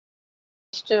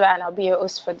Stu, and I'll be your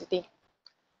host for the day.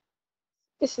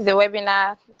 This is a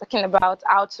webinar talking about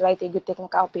how to write a good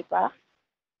technical paper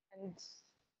and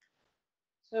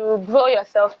to grow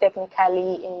yourself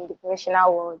technically in the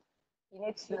professional world. You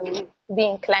need to be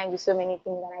inclined with so many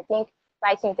things, and I think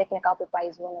writing a technical paper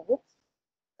is one of it.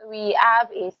 So we have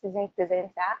a seasoned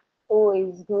presenter who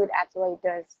is good at what he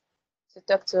does to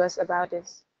talk to us about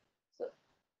this.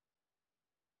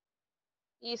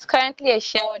 He is currently a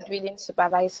shell drilling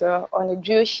supervisor on a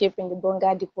drill ship in the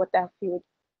Bonga Deepwater field,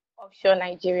 offshore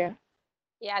Nigeria.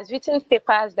 He has written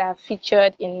papers that are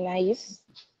featured in NICE,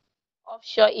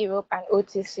 offshore Europe, and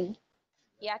OTC.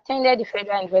 He attended the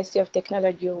Federal University of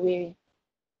Technology, Owerri,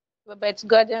 Robert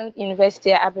Gordon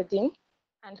University, Aberdeen,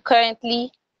 and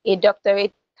currently a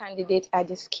doctorate candidate at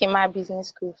the Schema Business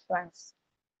School, France.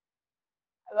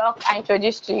 I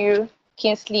introduce to you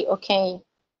Kingsley Okenyi.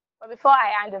 But before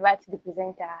I hand over to the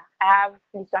presenter, I have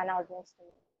these announcements to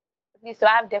make. Please, to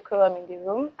have decorum in the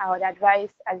room, I would advise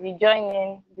as you join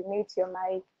in, you mute your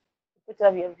mic, you put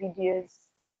up your videos,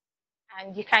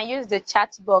 and you can use the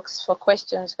chat box for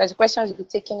questions, because the questions will be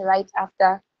taken right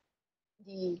after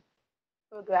the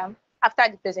program, after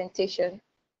the presentation,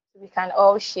 so we can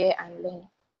all share and learn.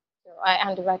 So I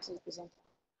hand over to the presenter.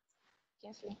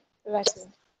 Kingsley, over to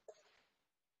you.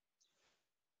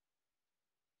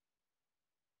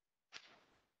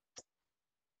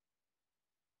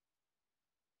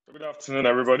 Good afternoon,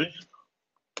 everybody.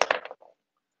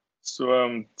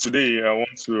 So today I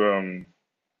want to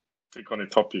take on a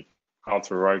topic, how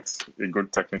to write a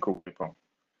good technical paper.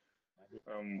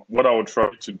 What I would try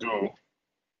to do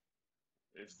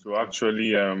is to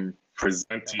actually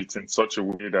present it in such a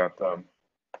way that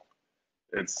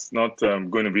it's not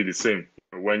going to be the same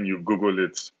when you Google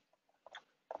it,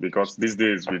 because these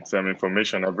days with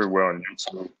information everywhere on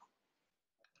YouTube,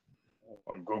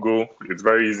 on Google, it's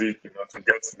very easy to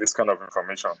get this kind of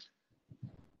information.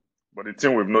 But the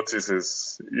thing we've noticed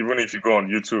is, even if you go on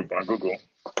YouTube and Google,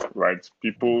 right,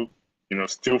 people,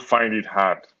 still find it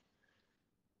hard,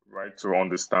 right, to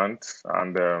understand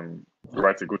and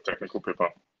write a good technical paper.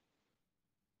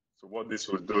 So what this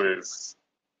will do is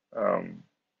try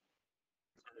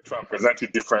and present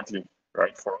it differently,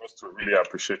 right, for us to really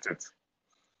appreciate it.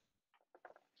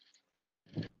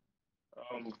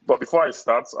 But before I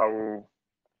start, I will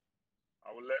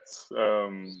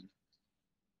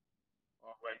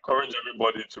encourage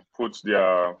everybody to put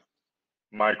their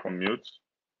mic on mute.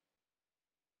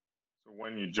 So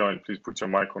when you join, please put your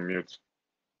mic on mute.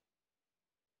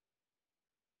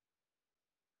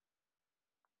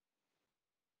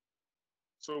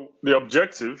 So the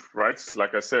objective, right,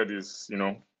 like I said, is,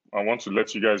 I want to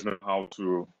let you guys know how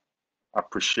to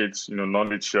appreciate,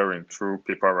 knowledge sharing through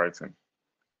paper writing.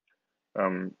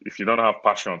 If you don't have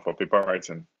passion for paper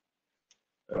writing,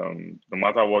 no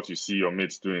matter what you see your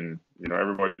mates doing,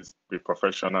 everybody's a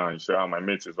professional and you say, my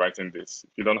mate is writing this.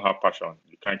 If you don't have passion,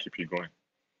 you can't keep it going.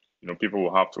 People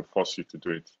will have to force you to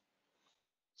do it.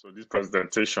 So this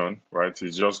presentation, right,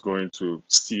 is just going to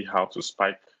see how to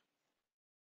spike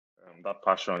that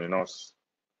passion in us.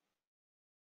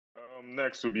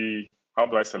 Next will be, how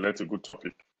do I select a good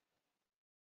topic?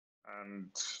 And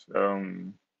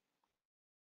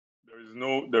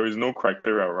there is no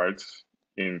criteria, right,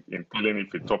 in telling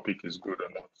if a topic is good or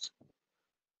not.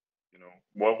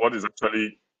 What is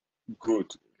actually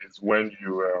good is when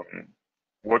you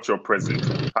what you're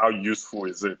presenting, how useful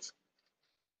is it?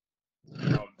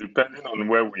 Now, depending on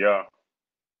where we are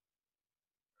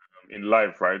in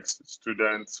life, right,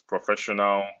 students,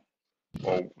 professional,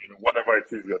 or whatever it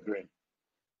is you're doing,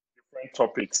 different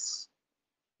topics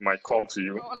might come to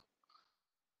you.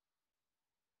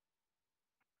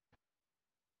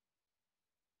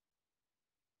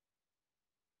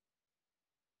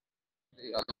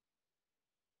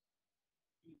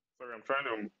 Sorry, I'm trying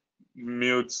to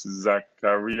mute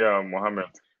Zakaria Mohammed.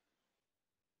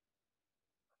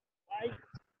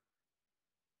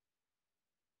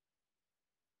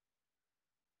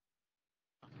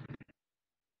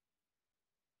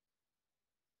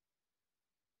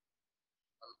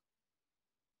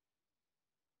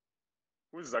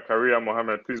 Who is Zakaria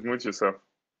Mohammed? Please mute yourself.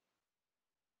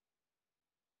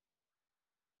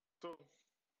 So,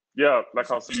 yeah, like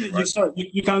I was saying, right? Sorry,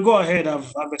 you can go ahead.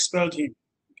 I've expelled him.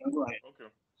 You can go ahead. Okay.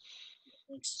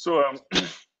 So,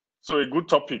 so a good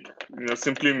topic,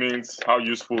 simply means how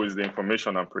useful is the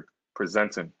information I'm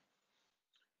presenting,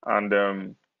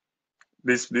 and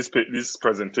this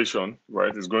presentation,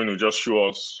 right, is going to just show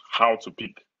us how to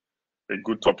pick a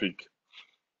good topic,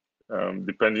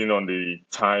 depending on the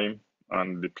time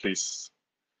and the place.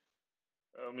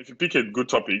 If you pick a good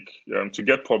topic to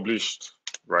get published,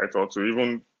 right, or to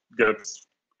even get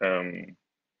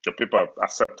your paper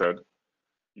accepted,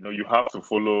 you have to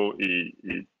follow a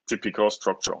typical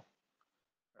structure.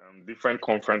 Different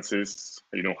conferences,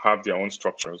 have their own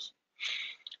structures.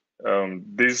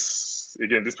 This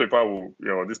paper will,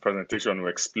 this presentation will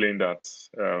explain that,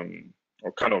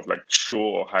 or kind of like show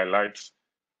or highlight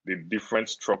the different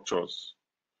structures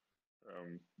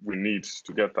we need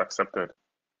to get accepted.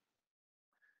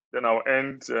 Then I'll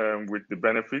end with the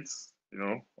benefits,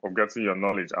 of getting your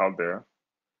knowledge out there.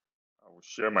 I will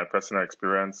share my personal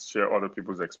experience, share other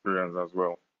people's experience as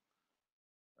well.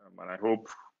 And I hope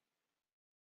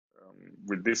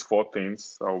with these 4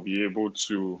 things, I'll be able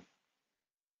to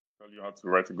tell you how to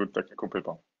write a good technical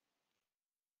paper.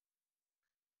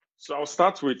 So I'll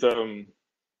start with the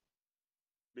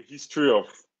history of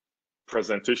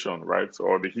presentation, right?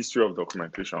 Or the history of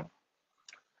documentation.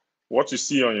 What you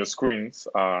see on your screens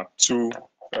are 2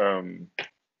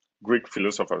 Greek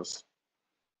philosophers.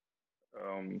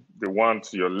 The one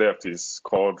to your left is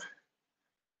called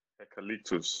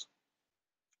Heraclitus.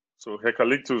 So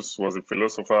Heraclitus was a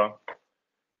philosopher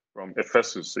from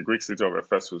Ephesus, the Greek city of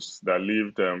Ephesus, that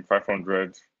lived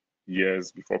 500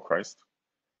 years before Christ.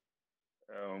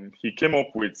 He came up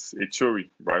with a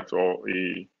theory, right, or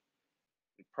a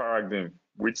paradigm,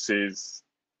 which says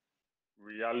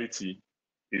reality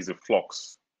is a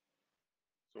flux.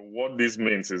 So what this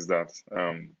means is that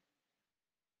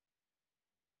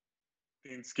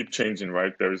things keep changing,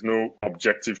 right? There is no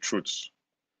objective truth,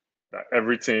 that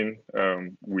everything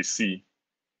we see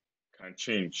can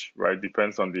change, right?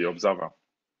 Depends on the observer.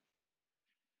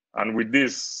 And with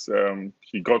this,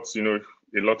 he got, a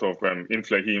lot of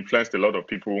influence. He influenced a lot of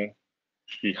people.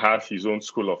 He had his own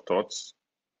school of thoughts.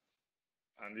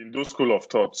 And in those school of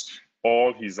thoughts,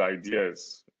 all his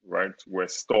ideas, right, were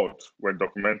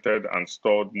documented and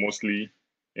stored mostly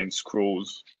in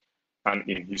scrolls and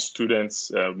in his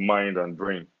students' mind and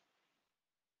brain.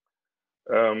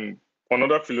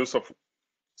 Another philosopher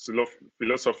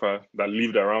that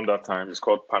lived around that time is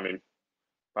called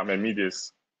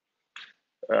Parmenides.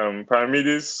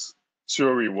 Parmenides'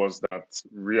 theory was that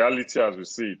reality as we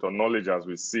see it, or knowledge as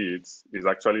we see it, is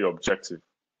actually objective,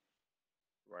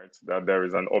 right? That there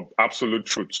is an absolute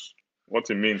truth. What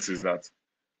it means is that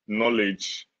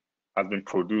knowledge has been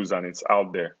produced and it's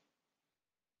out there.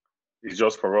 It's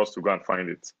just for us to go and find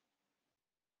it.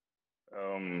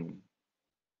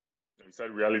 He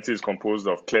said reality is composed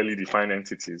of clearly defined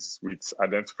entities with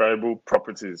identifiable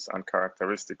properties and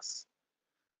characteristics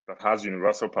that has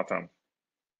universal pattern.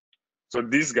 So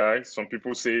this guy, some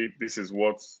people say this is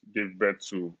what gave birth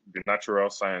to the natural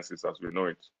sciences as we know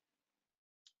it.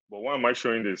 But why am I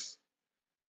showing this?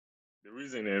 The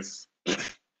reason is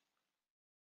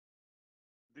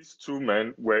these 2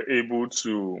 men were able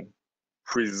to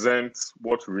present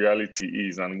what reality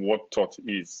is and what thought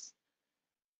is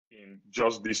in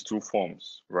just these 2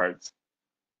 forms, right?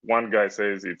 One guy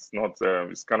says it's not,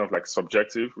 it's kind of like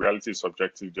subjective. Reality is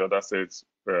subjective. The other says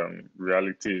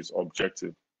reality is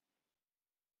objective.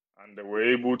 And they were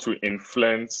able to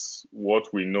influence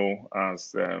what we know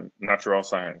as natural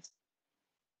science.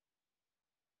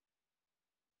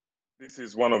 This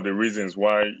is one of the reasons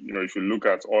why, if you look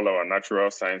at all our natural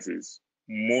sciences,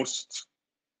 most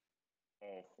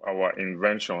of our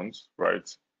inventions, right,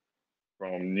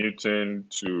 from Newton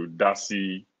to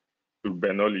Darcy to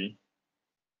Bernoulli,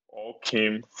 all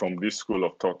came from this school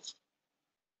of thought.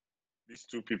 These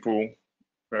 2 people,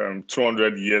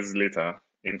 200 years later,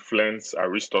 influenced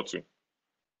Aristotle,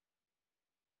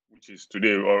 which is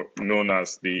today known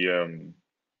as the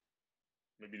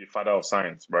maybe the father of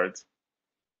science, right?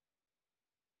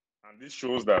 And this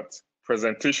shows that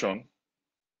presentation,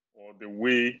 or the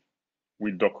way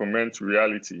we document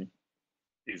reality,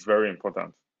 is very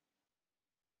important.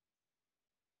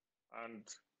 And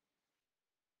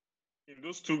in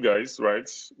those 2 guys, right,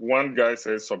 one guy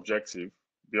says subjective,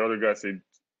 the other guy said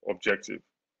objective.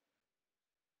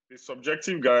 The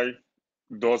subjective guy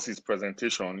does his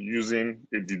presentation using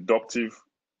a deductive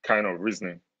kind of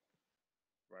reasoning,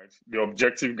 right? The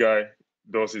objective guy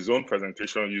does his own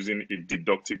presentation using a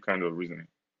deductive kind of reasoning.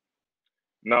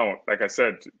 Now, like I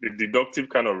said, the deductive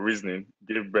kind of reasoning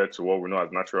gave birth to what we know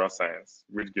as natural science,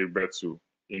 which gave birth to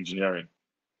engineering.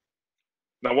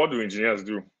 Now, what do engineers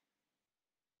do?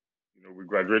 We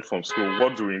graduate from school.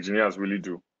 What do engineers really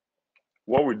do?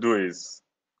 What we do is,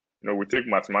 we take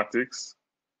mathematics,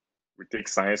 we take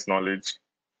science knowledge,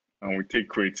 and we take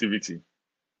creativity,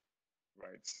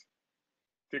 right?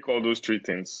 Take all those 3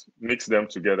 things, mix them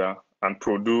together, and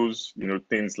produce,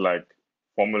 things like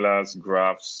formulas,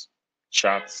 graphs,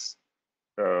 charts,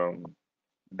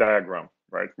 diagram,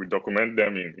 right? We document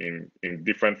them in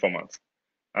different formats,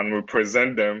 and we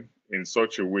present them in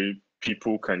such a way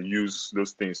people can use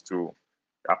those things to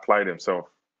apply themselves.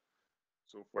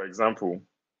 So, for example,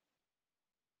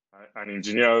 an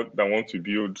engineer that wants to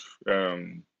build a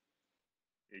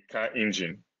car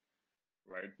engine,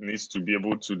 right, needs to be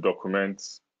able to document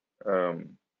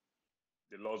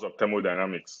the laws of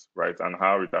thermodynamics, right, and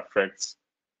how it affects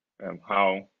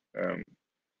how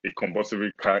a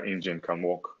combustible car engine can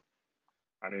work.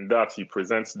 And in that, he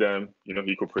presents them,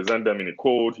 he could present them in a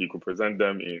code, he could present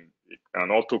them in an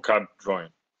AutoCAD drawing.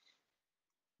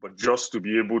 But just to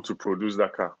be able to produce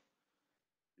that car,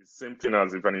 it's the same thing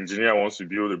as if an engineer wants to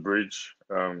build a bridge,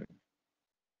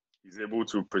 he's able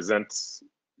to present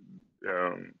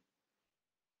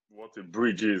what a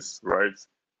bridge is, right,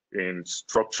 in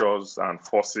structures and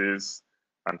forces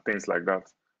and things like that.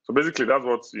 So basically, that's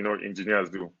what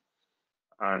engineers do.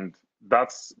 And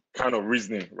that's kind of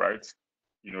reasoning, right,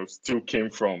 still came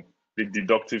from the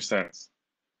deductive sense.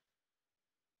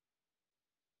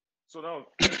 So now,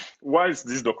 why is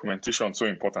this documentation so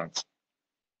important?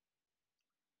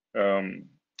 Or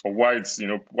why it's,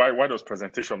 why does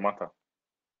presentation matter?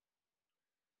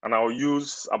 And I'll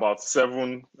use about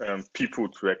 7 people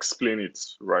to explain it,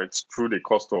 right, through the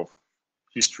course of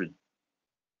history.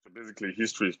 So basically,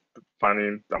 history is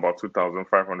spanning about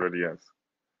 2,500 years.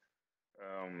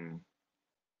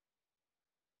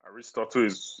 Aristotle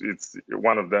it's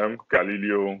one of them,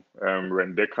 Galileo,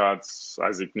 René Descartes,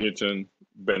 Isaac Newton,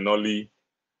 Bernoulli,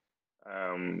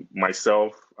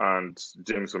 myself, and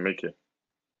James Omeke.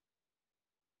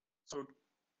 So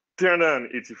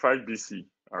 385 BC,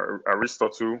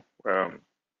 Aristotle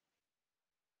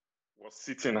was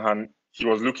sitting and he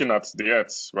was looking at the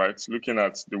earth, right? Looking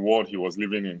at the world he was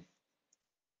living in.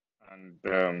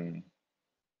 And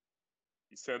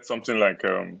he said something like,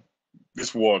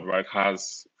 this world, right,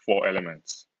 has 4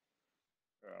 elements.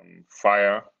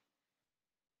 Fire,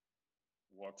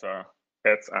 water,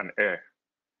 earth, and air.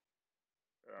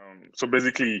 So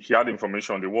basically, he had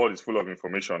information. The world is full of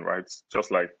information, right?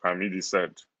 Just like Parmenides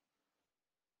said.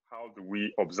 How do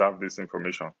we observe this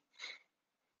information?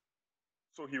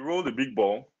 So he rolled the big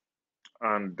ball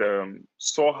and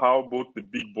saw how both the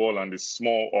big ball and the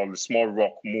small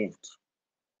rock moved.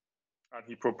 And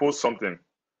he proposed something,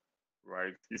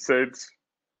 right? He said,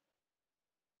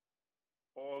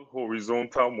 all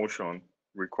horizontal motion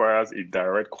requires a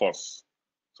direct cause.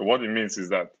 So what it means is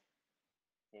that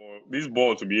for this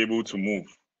ball to be able to move,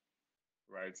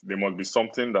 right, there must be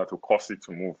something that will cause it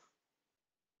to move.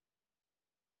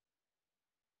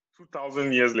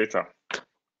 2,000 years later,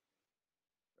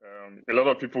 a lot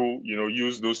of people,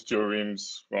 use those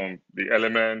theorems from the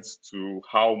elements to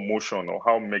how motion or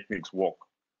how mechanics work,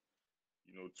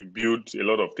 to build a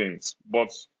lot of things.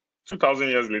 But 2,000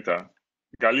 years later,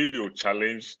 Galileo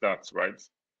challenged that, right?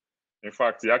 In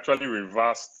fact, he actually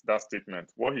reversed that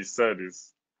statement. What he said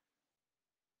is,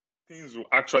 things will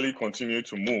actually continue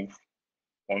to move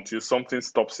until something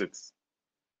stops it,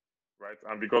 right?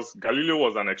 And because Galileo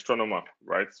was an astronomer,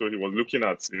 right? So he was looking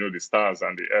at, the stars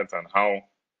and the earth and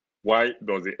why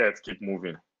does the earth keep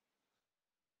moving?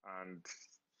 And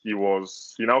he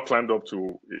now climbed up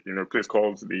to, a place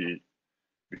called the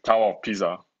Tower of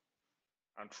Pisa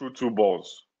and threw 2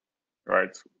 balls,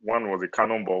 right? One was a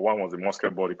cannonball, one was a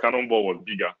musket ball. The cannonball was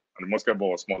bigger and the musket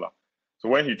ball was smaller. So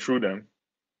when he threw them,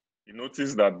 he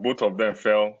noticed that both of them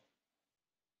fell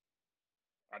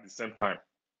at the same time.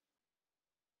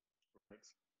 Right?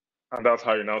 And that's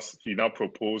how he now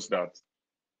proposed that.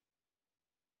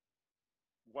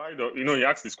 Why do he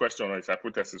asked this question, or his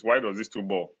hypothesis, why does these 2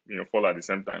 balls fall at the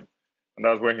same time? And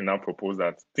that's when he now proposed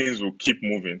that things will keep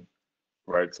moving,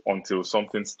 right, until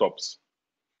something stops.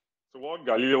 So what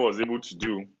Galileo was able to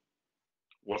do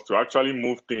was to actually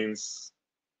move things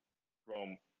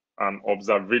from an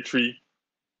observatory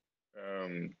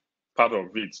part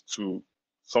of it to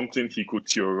something he could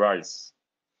theorize.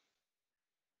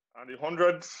 And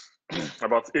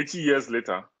about 80 years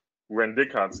later, when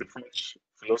Descartes, the French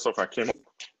philosopher, came up,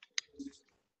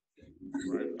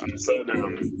 right, and said,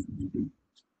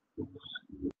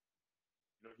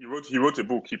 he wrote a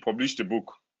book, he published a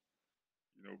book,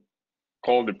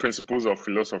 called The Principles of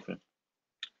Philosophy,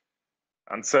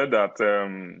 and said that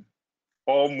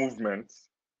all movements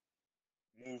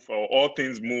move, or all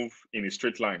things move in a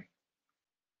straight line,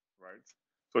 right?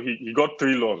 So he got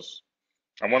 3 laws,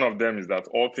 and one of them is that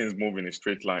all things move in a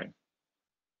straight line.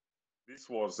 This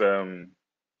was hello,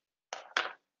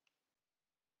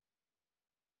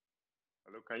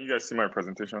 can you guys see my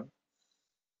presentation?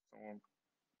 Someone...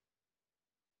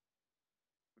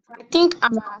 I think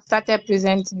Amma started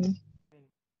presenting.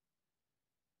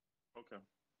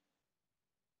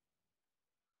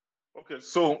 Okay,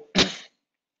 so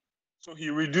So he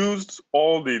reduced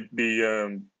all the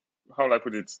how will I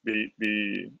put it,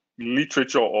 the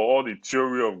literature or all the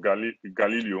theory of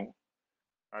Galileo,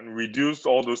 and reduced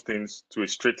all those things to a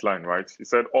straight line, right? He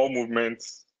said all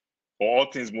movements or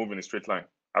all things move in a straight line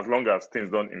as long as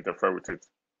things don't interfere with it.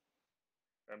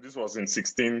 And this was in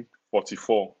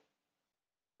 1644.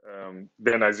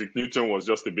 Then Isaac Newton was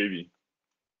just a baby.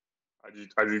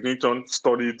 Isaac Newton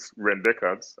studied René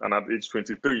Descartes, and at age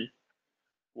 23,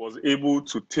 was able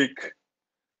to take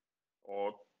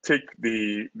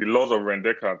the laws of René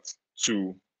Descartes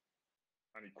to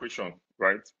an equation,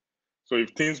 right? So if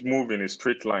things move in a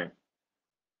straight line,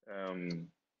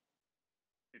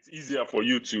 it's easier for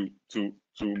you to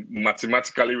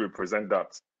mathematically represent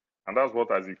that, and that's what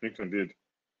Isaac Newton did.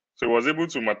 So he was able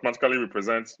to mathematically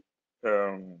represent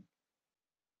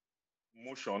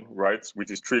motion, right, with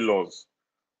his three laws.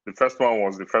 The first one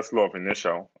was the first law of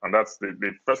inertia, and that's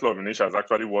the first law of inertia is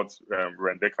actually what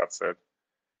René Descartes said.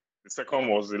 The second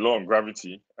was the law of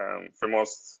gravity,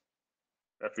 famous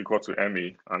F equal to ma,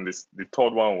 and the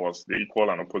third one was the equal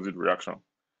and opposite reaction.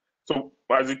 So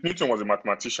Isaac Newton was a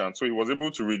mathematician, so he was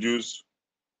able to reduce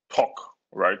talk,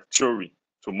 right, theory,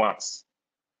 to maths.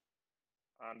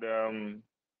 And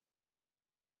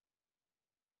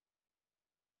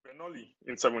Bernoulli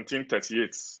in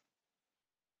 1738,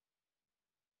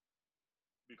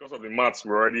 because of the maths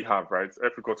we already have, right,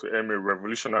 F equal to ma,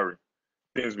 revolutionary,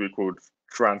 things we could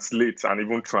translate and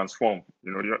even transform.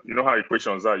 You know how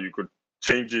equations are. You could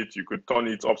change it, you could turn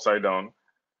it upside down.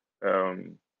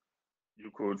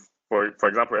 You could, for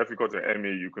example, F equal to ma,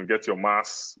 you can get your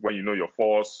mass when you know your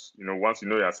force. Once you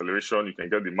know your acceleration, you can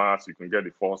get the mass, you can get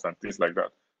the force, and things like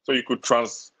that. So you could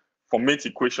transformate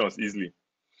equations easily.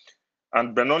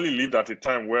 And Bernoulli lived at a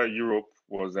time where Europe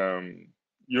was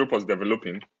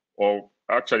developing, or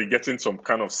actually getting some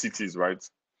kind of cities, right?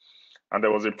 And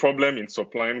there was a problem in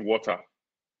supplying water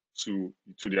to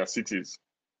their cities.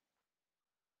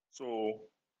 So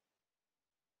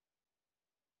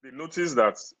they noticed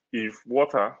that if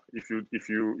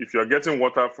you're getting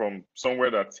water from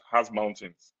somewhere that has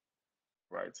mountains,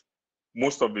 right,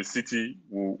 most of the city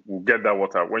will get that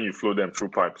water when you flow them through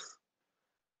pipes.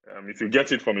 If you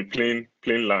get it from a plain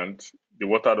land, the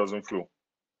water doesn't flow,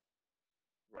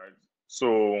 right?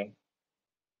 So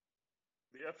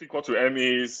the F equal to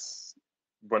MAs,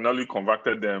 Bernoulli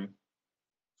converted them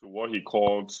to what he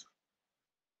called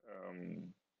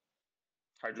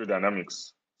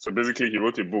hydrodynamics. So basically, he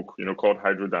wrote a book, called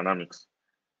Hydrodynamics,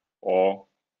 or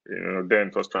then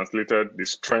it was translated the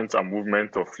strength and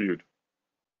movement of fluid.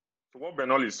 So what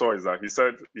Bernoulli saw is that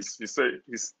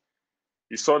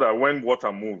he saw that when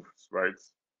water moves, right,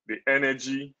 the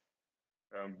energy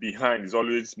behind is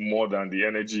always more than the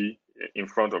energy in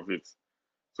front of it.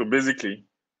 So basically,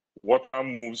 water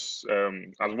moves.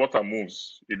 As water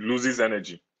moves, it loses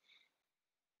energy.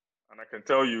 And I can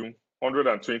tell you,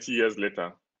 120 years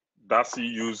later, Darcy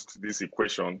used this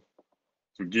equation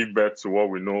to give birth to what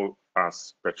we know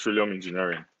as petroleum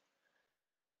engineering.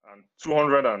 And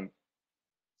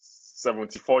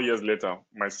 274 years later,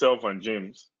 myself and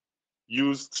James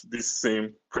used this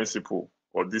same principle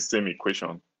or this same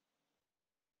equation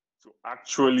to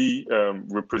actually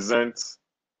represent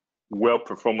well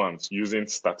performance using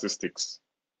statistics.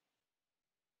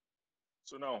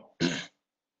 So now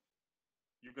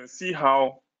you can see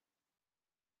how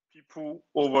people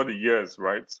over the years,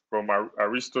 right, from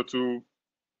Aristotle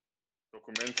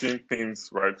documenting things,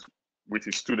 right, with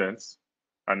his students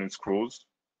and in scrolls,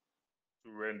 to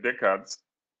René Descartes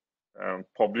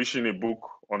publishing a book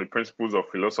on the principles of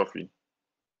philosophy,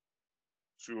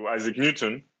 to Isaac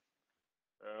Newton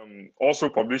also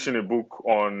publishing a book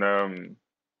on,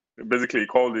 basically he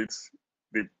called it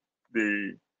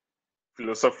the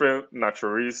Philosophia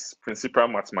Naturalis Principia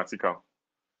Mathematica.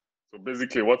 So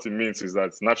basically what it means is that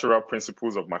it's natural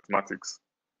principles of mathematics.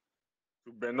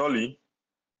 To Bernoulli,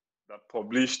 that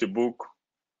published a book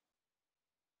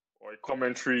or a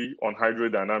commentary on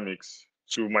hydrodynamics,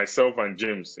 to myself and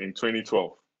James in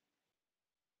 2012.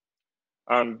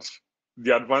 And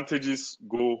the advantages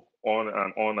go on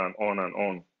and on and on and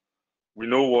on. We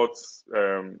know what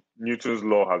Newton's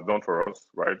law has done for us,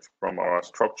 right? From our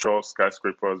structure,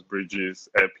 skyscrapers, bridges,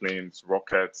 airplanes,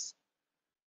 rockets.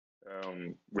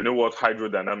 We know what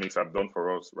hydrodynamics have done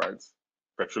for us, right?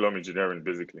 Petroleum engineering,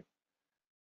 basically.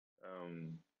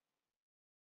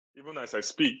 Even as I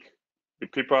speak, the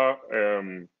paper,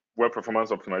 Web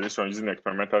Performance Optimization using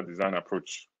experimental design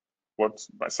approach, what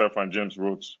myself and James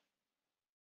wrote,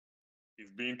 is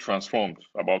being transformed.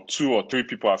 About 2 or 3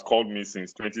 people have called me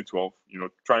since 2012,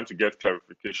 trying to get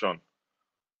clarification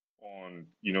on,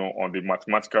 on the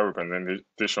mathematical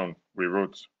representation we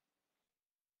wrote.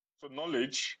 So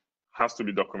knowledge has to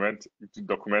be documented,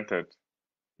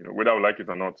 whether we like it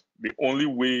or not. The only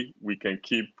way we can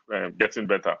keep getting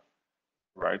better,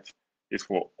 right, is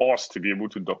for us to be able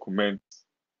to document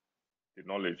the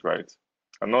knowledge, right?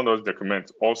 And not just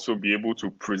document, also be able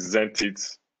to present it,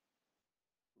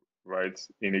 right,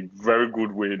 in a very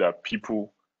good way that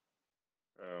people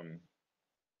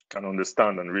can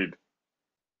understand and read.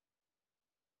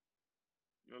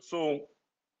 So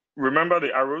remember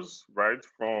the arrows, right?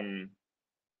 From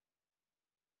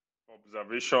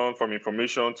observation, from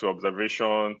information to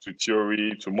observation to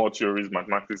theory to more theories,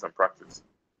 mathematics, and practice.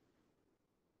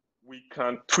 We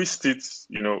can twist it,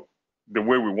 the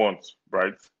way we want,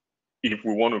 right? If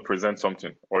we want to present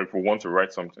something or if we want to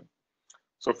write something.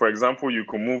 So, for example, you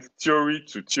could move theory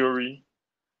to theory.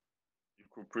 You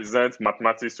could present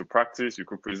mathematics to practice. You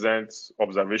could present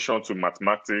observation to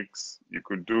mathematics. You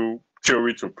could do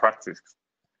theory to practice.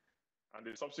 And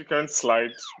the subsequent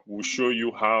slides will show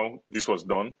you how this was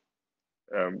done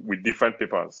with different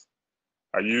papers.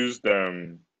 I used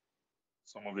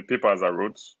some of the papers I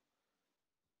wrote,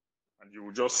 and you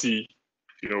will just see,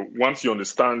 once you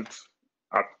understand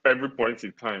at every point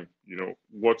in time,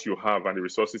 what you have and the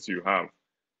resources you have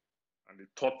and the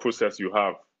thought process you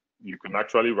have, you can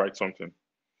actually write something.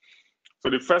 So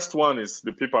the first one is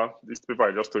this paper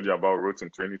I just told you about, wrote in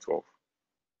 2012.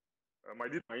 I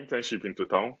did my internship in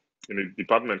Total in a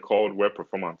department called Web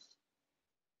Performance.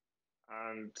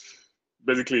 And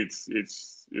basically,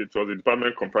 it was a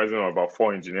department comprising of about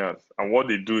 4 engineers. And what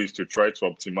they do is to try to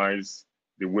optimize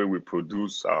the way we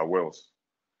produce our wells,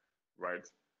 right?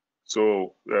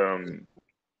 So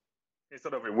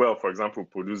instead of a well, for example,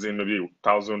 producing maybe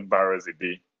 1,000 barrels a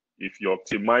day, if you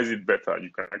optimize it better,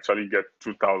 you can actually get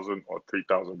 2,000 or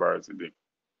 3,000 barrels a day.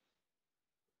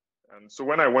 And so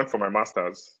when I went for my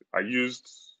master's, I used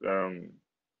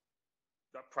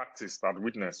that practice, that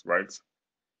witness, right?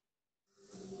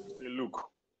 Say, look,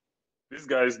 these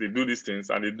guys, they do these things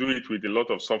and they do it with a lot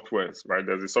of softwares, right?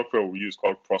 There's a software we use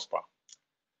called Prosper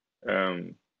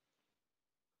to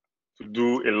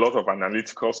do a lot of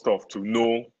analytical stuff to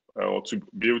know or to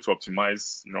be able to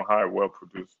optimize, how a well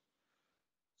produced.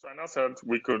 So I now said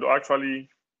we could actually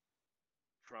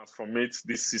transformate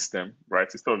this system, right?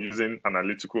 Instead of using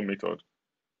analytical method,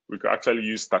 we could actually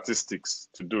use statistics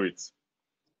to do it,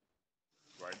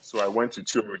 right? So I went to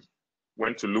theory,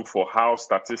 went to look for how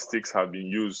statistics have been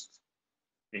used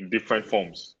in different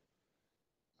forms.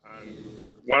 And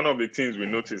one of the things we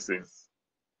notice is,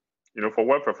 for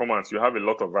web performance, you have a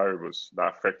lot of variables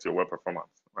that affect your web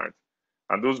performance, right?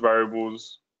 And those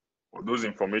variables or those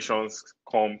informations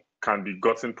can be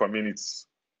gotten per minute.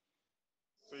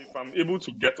 So if I'm able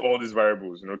to get all these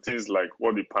variables, things like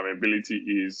what the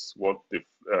permeability is, what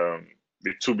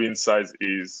the tubing size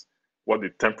is, what the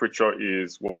temperature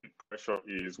is, what the pressure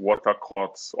is, water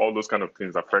cuts, all those kind of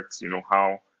things affect,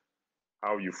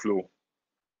 how you flow.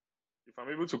 If I'm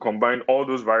able to combine all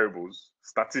those variables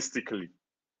statistically,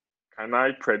 can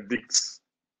I predict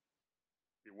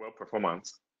the well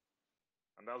performance?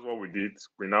 And that's what we did.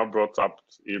 We now brought up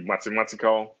a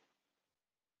mathematical,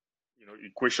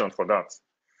 equation for that.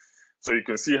 So you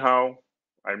can see how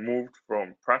I moved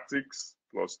from practice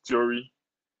plus theory,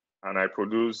 and I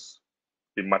produce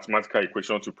a mathematical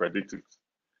equation to predict it.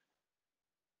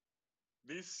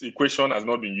 This equation has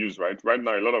not been used, right? Right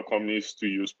now, a lot of companies still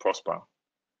use Prosper.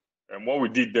 And what we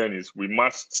did then is we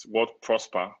matched what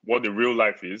the real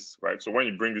life is, right? So when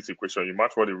you bring this equation, you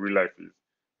match what the real life is,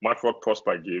 match what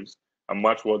Prosper gives, and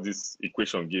match what this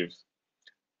equation gives.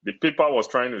 The paper was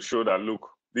trying to show that, look,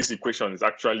 this equation is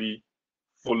actually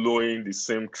following the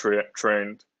same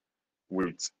trend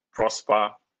with Prosper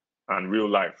and real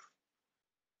life.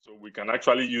 So we can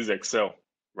actually use Excel,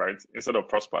 right? Instead of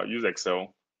Prosper, use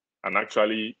Excel and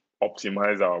actually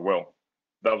optimize our well.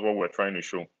 That's what we're trying to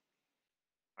show.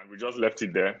 And we just left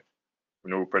it there.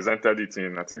 We presented it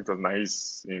in, I think it was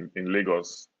NICE in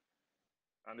Lagos.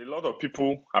 And a lot of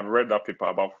people have read that paper.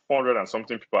 About 400 and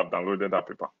something people have downloaded that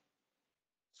paper.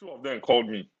 2 of them called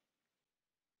me.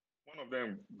 One of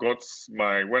them got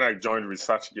when I joined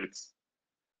ResearchGate,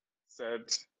 said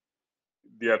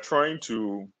they are trying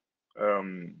to,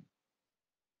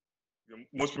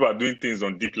 most people are doing things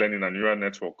on deep learning and neural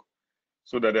network,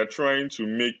 so that they're trying to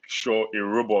make sure a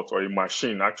robot or a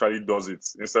machine actually does it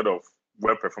instead of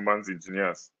web performance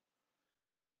engineers.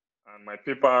 And my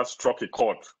paper struck a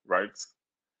chord, right?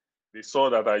 They saw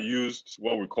that I used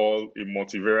what we call a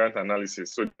multivariate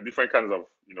analysis. So different kinds of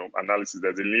analysis.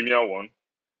 There's a linear one,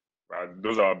 right?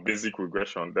 Those are basic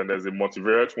regression. Then there's a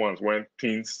multivariate ones when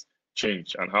things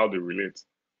change and how they relate.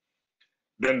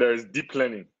 Then there's deep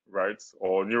learning, right?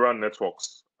 Or neural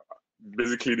networks.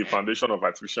 basically the foundation of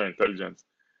artificial intelligence,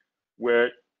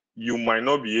 where you might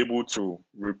not be able to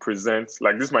represent,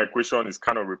 like this, my equation is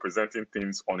kind of representing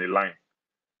things on a line.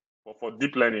 But for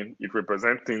deep learning, it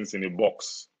represents things in a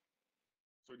box.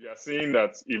 So they are saying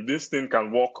that if this thing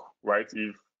can work, right,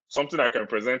 if something I can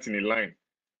present in a line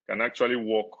can actually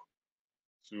work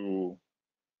to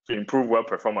improve well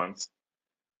performance,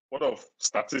 what of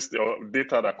statistics or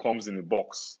data that comes in a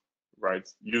box, right,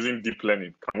 using deep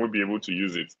learning, can we be able to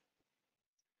use it?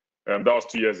 That was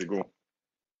 2 years ago.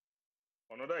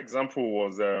 Another example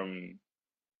was,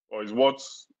 or is what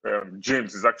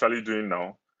James is actually doing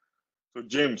now. So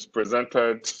James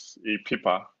presented a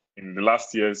paper in the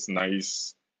last year's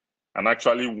NICE and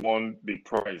actually won the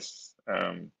prize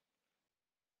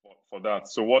for that.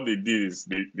 So what they did is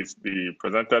they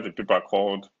presented a paper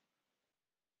called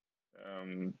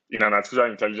in an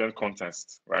artificial intelligence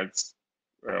contest, right?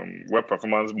 Web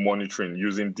performance monitoring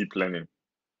using deep learning.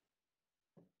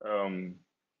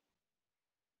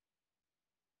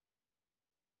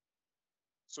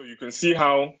 So you can see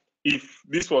how if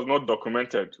this was not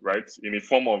documented, right, in a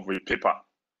form of a paper,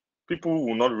 people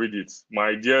will not read it. My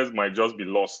ideas might just be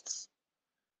lost,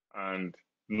 and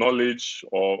knowledge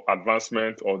or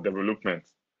advancement or development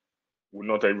will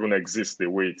not even exist the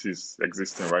way it is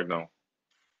existing right now.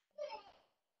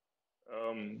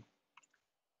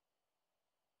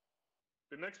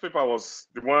 The next paper was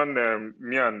the one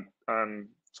me and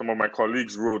some of my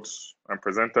colleagues wrote and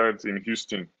presented in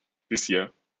Houston this year.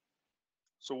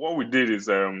 So what we did is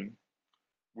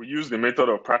we used the method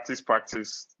of practice,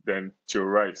 then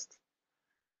theorized.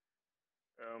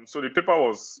 So the paper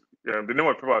was, the name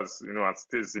of the paper is, at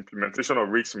stage implementation of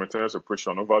rig simultaneous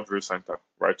operation over drill center,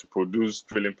 right, to produce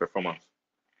drilling performance.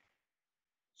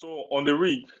 So on the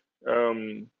rig,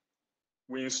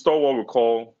 we install what we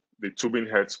call the tubing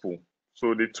head spool.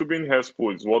 So the tubing head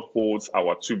spool is what holds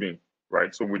our tubing,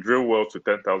 right? So we drill wells to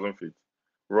 10,000 feet,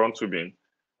 run tubing,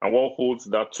 and what holds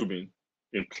that tubing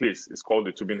in place is called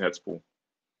the tubing head spool.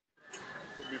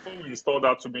 So before we install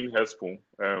that tubing head spool,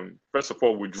 first of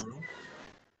all, we drill,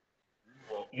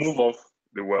 move off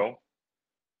the well,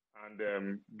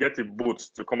 and get a boat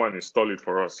to come and install it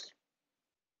for us.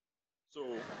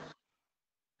 So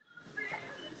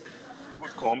the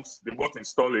boat comes, the boat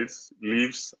install it,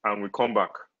 leaves, and we come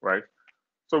back, right?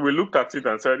 So we looked at it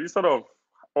and said, instead of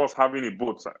us having a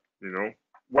boat,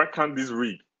 why can't this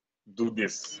rig do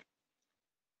this?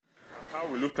 How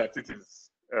we looked at it is,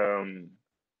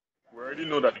 we already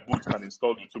know that the boat can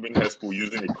install the tubing head spool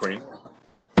using a crane.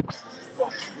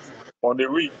 On the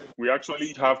rig, we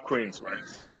actually have cranes, right,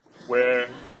 where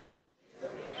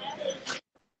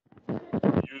we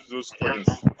use those cranes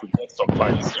to get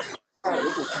supplies.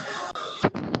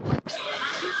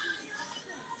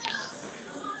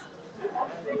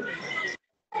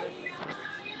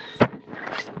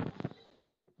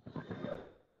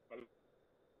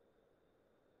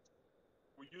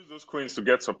 We use those cranes to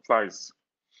get supplies.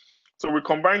 So we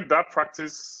combined that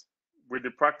practice with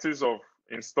the practice of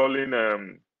installing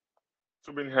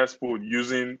tubing head spool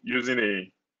using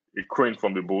a crane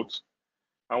from the boat,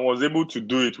 and was able to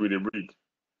do it with a rig.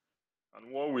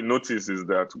 And what we noticed is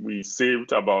that we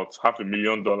saved about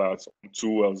 $500,000 on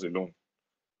 2 wells alone.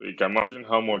 So you can imagine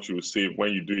how much you will save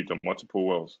when you do it on multiple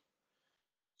wells.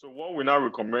 So what we now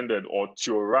recommended or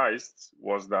theorized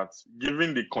was that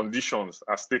given the conditions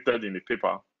as stated in the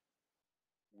paper,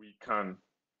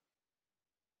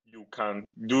 you can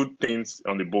do things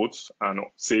on the boats and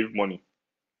save money.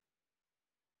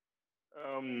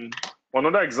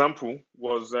 Another example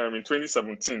was in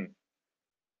 2017,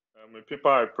 a paper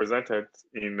I presented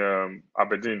in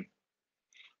Aberdeen.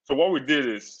 So what we did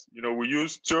is, we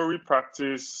used theory,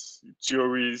 practice,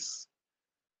 theories,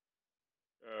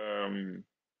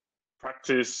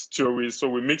 practice, theories. So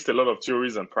we mixed a lot of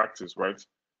theories and practice, right,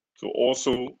 to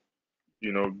also,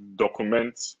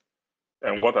 document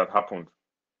what had happened.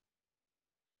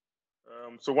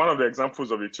 So one of the examples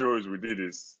of the theories we did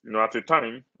is, at the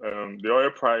time, the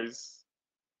oil price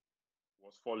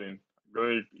was falling. I don't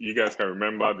know if you guys can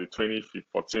remember the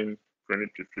 2014,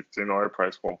 2015 oil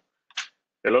price fall.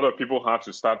 A lot of people had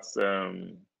to start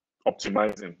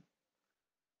optimizing,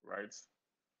 right?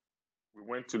 We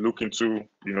went to look into,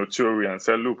 theory and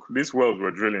said, look, these wells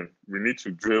we're drilling, we need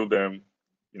to drill them,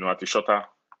 at a shorter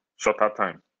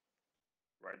time,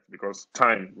 right? Because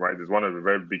time, right, is one of the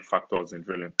very big factors in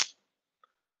drilling.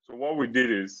 So what we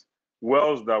did is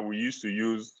wells that we used to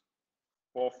use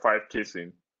 4 or 5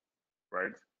 casing,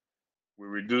 right? We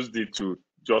reduced it to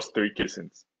just 3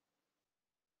 casings.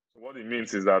 So what it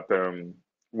means is that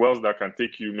wells that can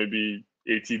take you maybe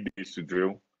 80 days to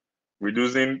drill,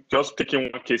 just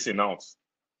taking 1 casing out,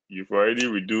 you've already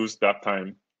reduced that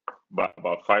time by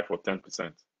about 5 or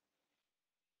 10%.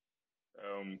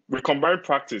 We combined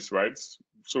practice, right?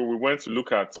 So we went to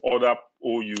look at other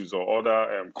OUs or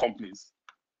other companies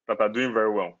that are doing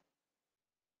very well.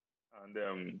 And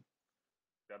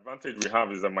the advantage we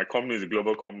have is that my company is a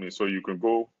global company, so you can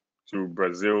go to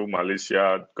Brazil,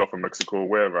 Malaysia, Gulf of Mexico,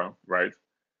 wherever, right?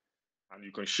 And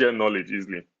you can share knowledge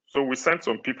easily. So we sent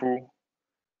some people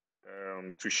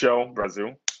to Shell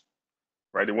Brazil,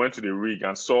 right? They went to the rig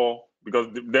and saw, because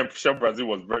Shell Brazil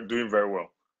was doing very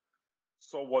well,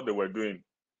 saw what they were doing.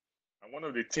 And one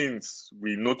of the things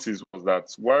we noticed was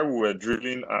that while we were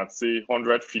drilling at, say,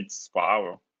 100 feet per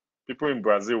hour, people in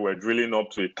Brazil were drilling up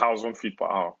to 1,000 feet per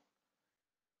hour.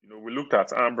 We looked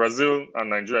at Brazil and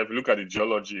Nigeria. If you look at the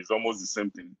geology, it's almost the same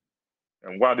thing.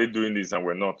 And why are they doing this and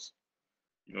we're not?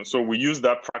 So we used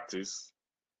that practice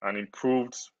and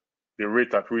improved the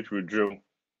rate at which we drill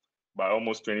by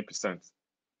almost 20%.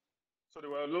 So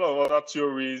there were a lot of other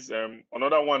theories.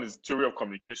 Another one is theory of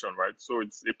communication, right? So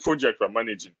it's a project we're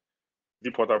managing,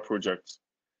 deep water project.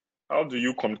 How do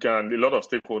you communicate? And a lot of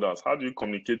stakeholders. How do you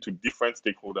communicate to different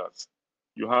stakeholders?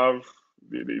 You have,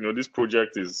 this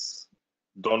project is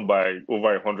done by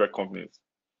over 100 companies,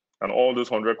 and all those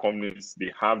 100 companies,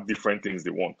 they have different things they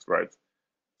want, right?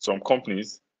 Some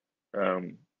companies,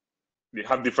 they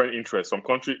have different interests. Some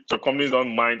companies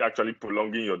don't mind actually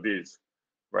prolonging your days,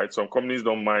 right? Some companies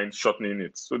don't mind shortening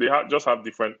it. So they just have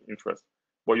different interests,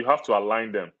 but you have to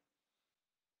align them.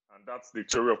 And that's the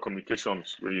theory of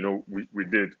communications we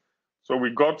did. So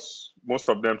we got most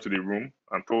of them to the room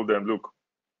and told them, look,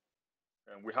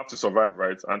 we have to survive,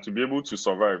 right? And to be able to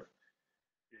survive,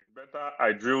 it's better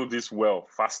I drill this well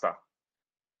faster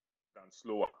than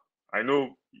slower. I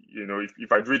know,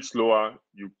 if I drill it slower,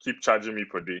 you keep charging me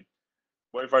per day.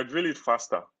 But if I drill it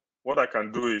faster, what I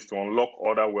can do is to unlock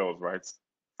other wells, right?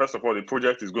 First of all, the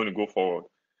project is going to go forward.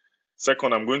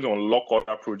 Second, I'm going to unlock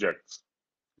other projects,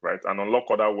 right? And unlock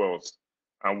other wells.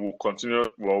 And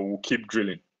we'll keep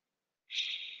drilling.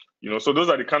 So those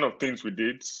are the kind of things we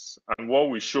did. And what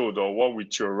we showed or what we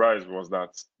theorized was that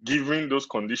given those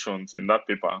conditions in that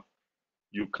paper,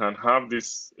 you can have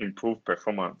this improved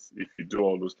performance if you do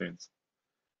all those things.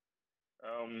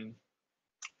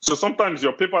 So sometimes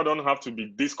your paper don't have to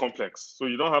be this complex. So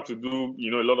you don't have to do,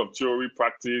 a lot of theory,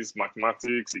 practice,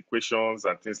 mathematics, equations,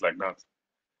 and things like that.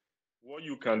 What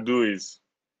you can do is,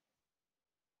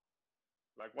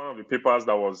 like one of the papers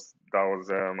that was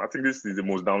I think this is the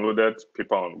most downloaded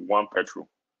paper on One Petrol.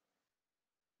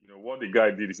 What the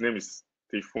guy did, his name is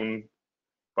Stephen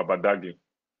Babadagi.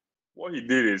 What he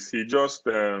did is he just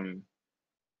he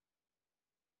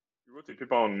wrote a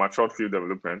paper on matured field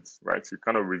development, right? He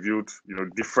kind of reviewed,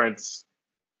 different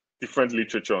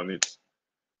literature on it,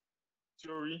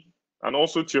 theory, and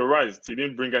also theorized. He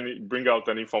didn't bring out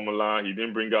any formula. He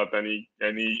didn't bring out any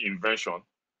invention.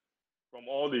 From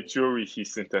all the theory he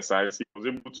synthesized, he was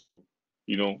able to,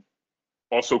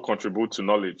 also contribute to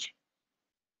knowledge.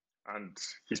 And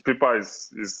his paper is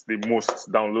the most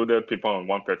downloaded paper on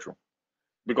One Petrol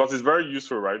because it's very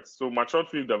useful, right? So matured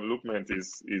field development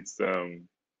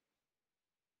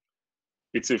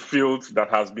it's a field that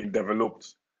has been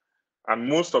developed. And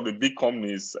most of the big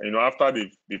companies, after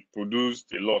they've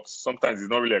produced a lot, sometimes it's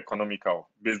not really economical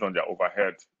based on their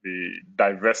overhead. They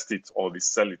divest it or they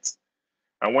sell it.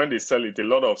 And when they sell it, a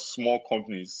lot of small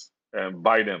companies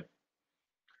buy them.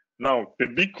 Now, the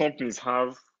big companies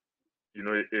have,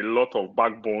 a lot of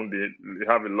backbone. They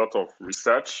have a lot of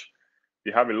research.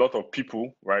 They have a lot of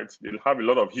people, right? They have a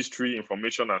lot of history,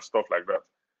 information, and stuff like that.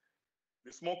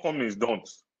 The small companies don't.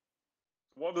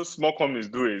 What those small companies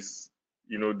do is,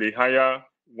 they hire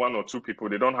one or two people.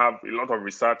 They don't have a lot of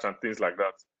research and things like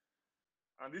that.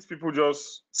 And these people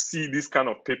just see this kind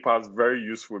of papers very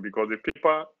useful because the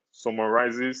paper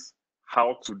summarizes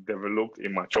how to develop a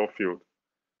mature field.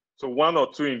 So one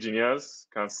or two engineers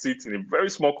can sit in a very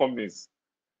small companies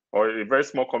or a very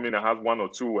small company that has one or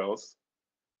two wells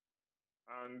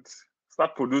and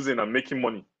start producing and making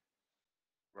money,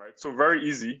 right? So very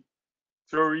easy,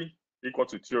 theory equal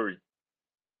to theory.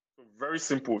 So very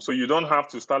simple. So you don't have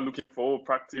to start looking for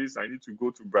practice. I need to go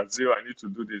to Brazil. I need to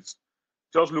do this.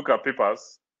 Just look at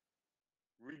papers,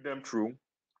 read them through,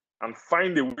 and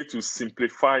find a way to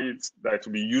simplify it that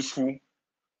will be useful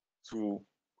to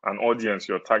an audience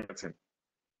you're targeting.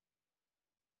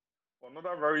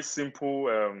 Another very simple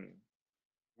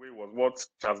way was what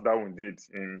Charles Darwin did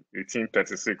in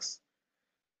 1836.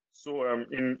 So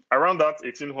in around that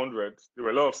 1800, there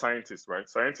were a lot of scientists, right?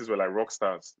 Scientists were like rock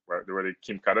stars, right? They were the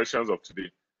Kim Kardashians of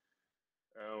today.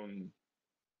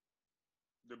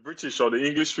 The British or the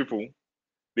English people,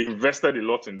 they invested a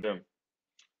lot in them.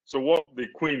 So what the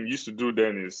Queen used to do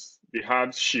then is they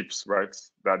had ships, right,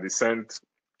 that they sent,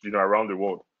 around the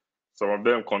world. Some of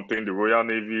them contained the Royal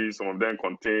Navy, some of them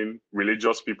contained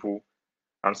religious people,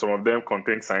 and some of them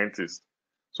contained scientists.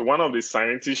 So one of the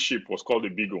scientist ship was called the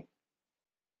Beagle.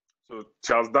 So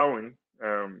Charles Darwin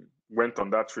went on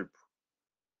that trip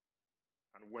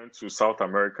and went to South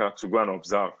America to go and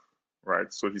observe,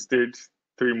 right? So he stayed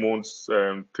 3 months,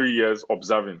 3 years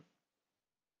observing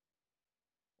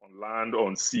on land,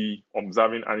 on sea,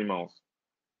 observing animals.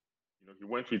 He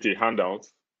went with a handout,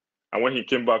 and when he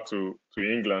came back to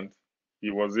England, he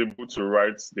was able to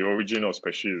write The Origin of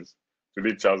Species.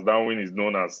 Today, Charles Darwin is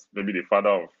known as maybe the father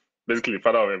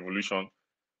of evolution.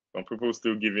 Some people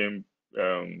still give him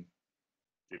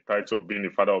the title of being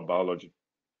the father of biology.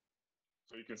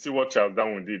 So you can see what Charles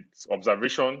Darwin did.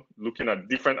 Observation, looking at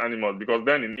different animals, because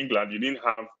then in England, you didn't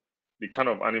have the kind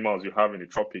of animals you have in the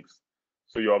tropics.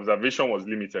 So your observation was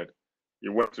limited.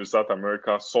 You went to South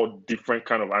America, saw different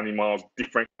kind of animals,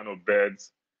 different kind of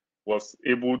birds, was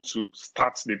able to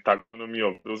start the taxonomy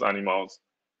of those animals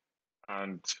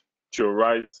and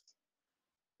theorize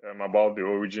about the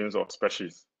origins of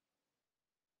species.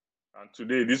 And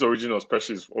today, this origin of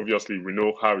species, obviously, we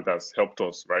know how it has helped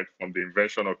us, right? From the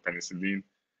invention of penicillin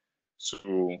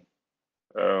to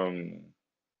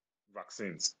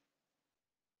vaccines.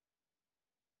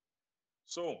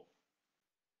 So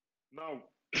now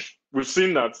we've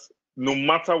seen that no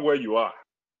matter where you are,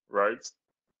 right?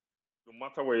 No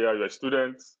matter where you are, you're a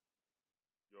student,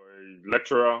 you're a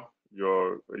lecturer,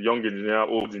 you're a young engineer,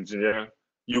 old engineer,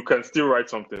 you can still write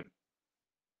something,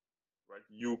 right?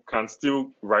 You can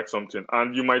still write something.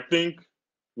 And you might think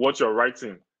what you're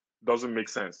writing doesn't make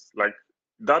sense. Like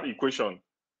that equation,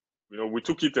 we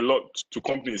took it a lot to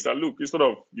companies that, look, instead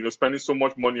of, spending so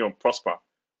much money on Prosper,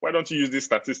 why don't you use this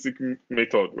statistic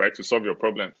method, right, to solve your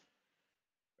problem?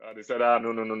 They said,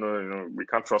 no, we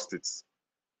can't trust it.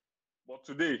 But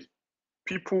today,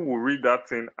 people will read that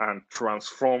thing and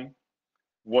transform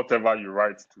whatever you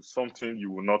write to something you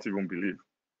will not even believe.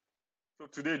 So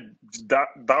today,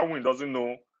 Darwin doesn't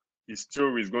know his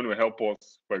theory is going to help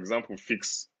us, for example,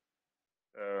 fix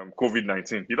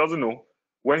COVID-19. He doesn't know.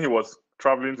 When he was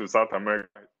traveling to South America,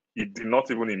 he did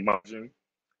not even imagine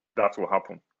that will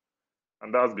happen.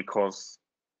 And that's because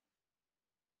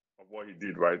of what he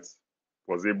did, right?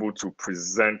 Was able to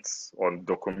present or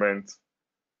document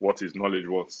what his knowledge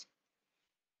was.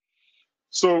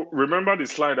 So remember the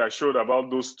slide I showed about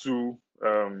those two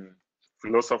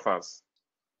philosophers,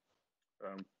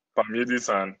 Parmenides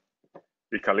and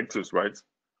Epictetus, right?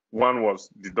 One was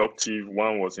deductive,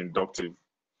 one was inductive.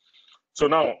 So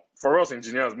now, for us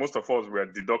engineers, most of us were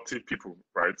deductive people,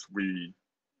 right? We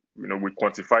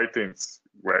quantify things.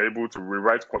 We're able to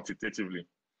rewrite quantitatively.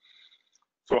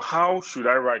 So how should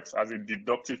I write as a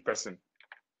deductive person?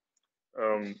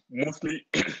 Mostly,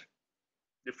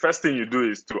 the first thing you do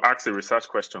is to ask a research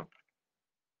question,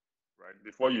 right?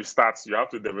 Before you start, you have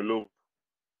to develop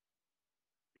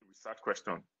a research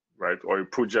question, right? Or a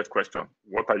project question.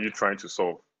 What are you trying to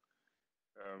solve?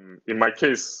 In my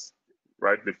case,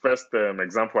 right, the first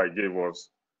example I gave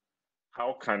was,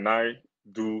 how can I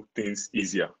do things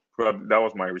easier? That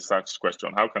was my research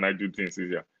question. How can I do things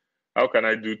easier? How can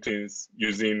I do things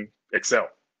using Excel,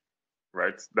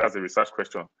 right? That's a research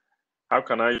question. How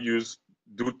can I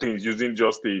do things using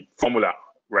just a formula,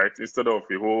 right? Instead of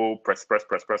a whole press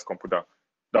computer.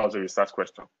 That was a research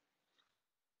question.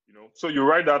 So you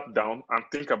write that down and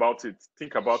think about it.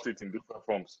 Think about it in different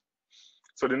forms.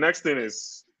 So the next thing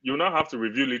is, you now have to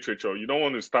review literature. You don't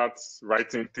want to start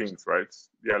writing things, right?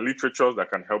 There are literatures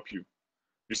that can help you.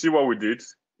 You see what we did?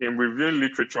 In reviewing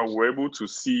literature, we're able to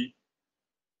see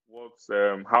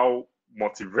how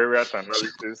multivariate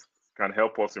analysis can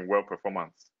help us in well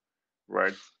performance,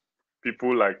 right?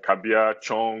 People like Kabir,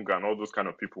 Chong, and all those kind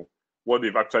of people, what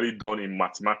they've actually done in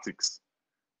mathematics,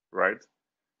 right?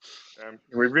 In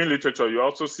reviewing literature, you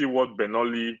also see what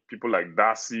Bernoulli, people like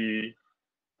Darcy,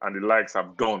 and the likes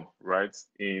have done, right,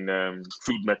 in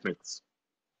fluid mechanics.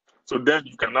 So then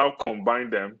you can now combine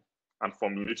them and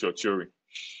formulate your theory,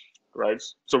 right?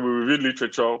 So we reviewed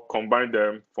literature, combined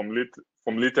them,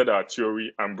 formulated our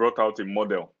theory, and brought out a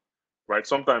model, right?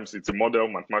 Sometimes it's a model,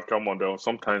 mathematical model.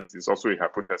 Sometimes it's also a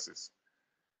hypothesis,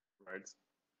 right?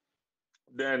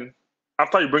 Then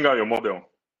after you bring out your model,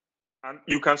 and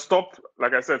you can stop,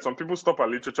 like I said, some people stop at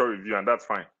literature review, and that's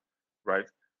fine, right?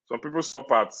 Some people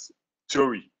stop at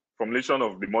theory, formulation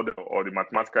of the model or the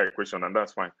mathematical equation, and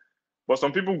that's fine. But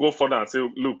some people go further and say,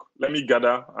 look, let me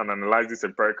gather and analyze this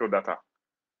empirical data,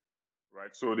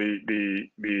 right? So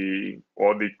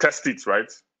they test it,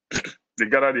 right? They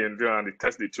gather the idea and they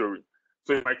test the theory.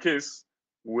 So in my case,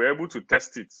 we were able to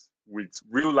test it with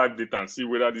real life data and see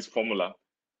whether this formula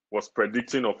was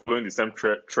predicting or following the same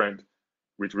trend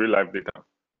with real life data.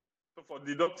 So for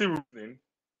deductive reasoning,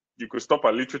 you could stop a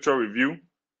literature review,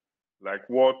 like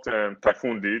what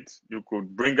Typhoon did. You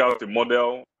could bring out a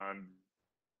model and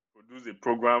produce a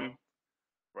program,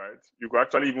 right? You could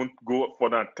actually even go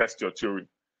further and test your theory.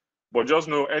 But just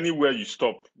know anywhere you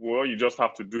stop, what you just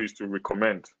have to do is to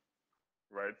recommend,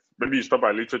 right? Maybe you stop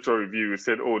at literature review, you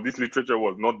said, oh, this literature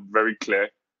was not very clear.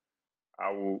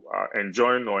 I will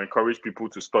enjoin or encourage people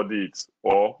to study it.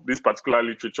 Or this particular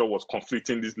literature was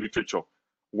conflicting this literature.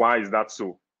 Why is that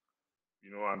so?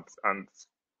 You know, and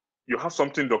you have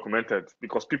something documented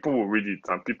because people will read it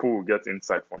and people will get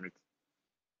insight from it.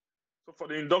 So for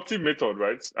the inductive method,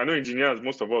 right? I know engineers,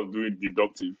 most of us do it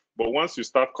deductive, but once you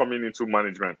start coming into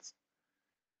management,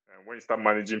 and when you start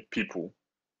managing people,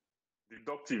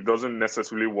 deductive doesn't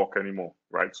necessarily work anymore,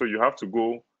 right? So you have to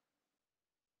go,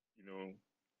 you know,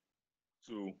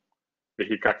 to the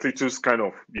Heraclitus kind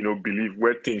of, belief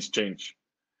where things change.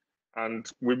 And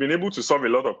we've been able to solve a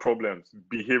lot of problems,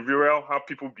 behavioral, how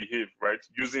people behave, right?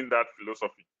 Using that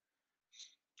philosophy.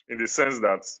 In the sense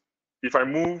that if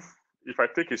I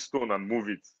take a stone and move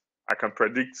it, I can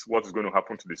predict what is going to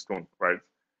happen to the stone, right?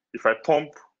 If I pump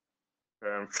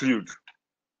fluid,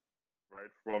 right,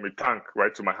 from a tank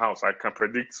right to my house, I can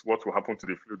predict what will happen to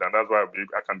the fluid, and that's why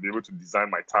I can be able to design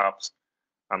my taps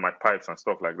and my pipes and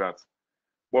stuff like that.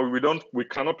 But we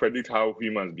cannot predict how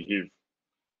humans behave,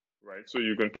 right? So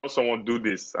you can tell someone do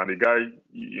this, and the guy,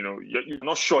 you're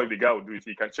not sure if the guy will do it.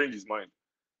 He can change his mind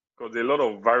because there are a lot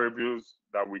of variables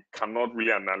that we cannot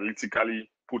really analytically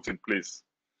put in place,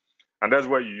 and that's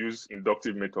why you use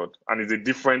inductive method, and it's a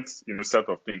different, set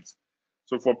of things.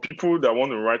 So for people that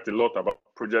want to write a lot about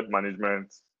project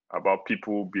management, about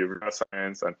people, behavioral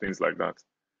science, and things like that,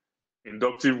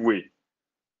 inductive way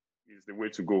is the way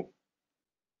to go,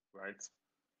 right?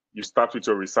 You start with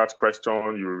your research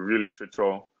question, you review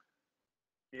literature.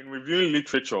 In reviewing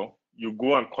literature, you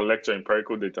go and collect your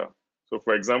empirical data. So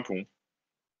for example,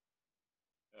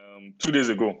 2 days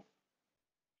ago,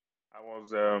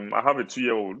 I have a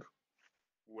 2-year-old.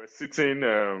 We're sitting,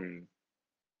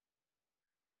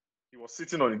 he was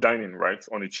sitting on the dining, right,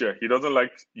 on a chair. He doesn't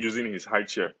like using his high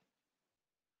chair.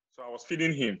 So I was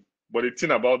feeding him. But the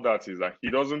thing about that is that he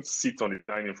doesn't sit on the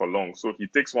dining for long. So he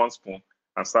takes one spoon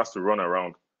and starts to run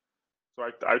around. So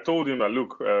I told him that,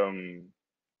 look,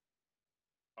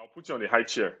 I'll put you on the high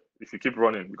chair if you keep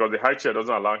running, because the high chair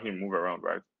doesn't allow him to move around,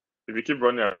 right? If you keep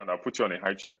running around, I'll put you on a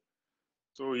high chair.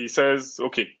 So he says,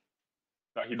 okay,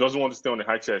 that he doesn't want to stay on the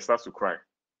high chair. He starts to cry.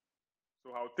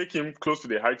 So I'll take him close to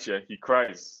the high chair. He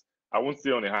cries. I won't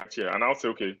stay on the high chair. And I'll say,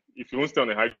 okay, if you won't stay on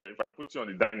the high chair, if I put you on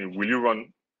the dining, will you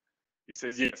run? He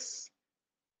says, yes.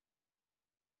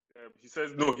 He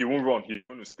says, no, he won't run. He's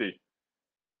going to stay.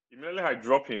 Immediately I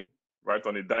drop him, right,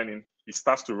 on the dining, he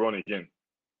starts to run again,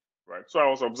 right? So I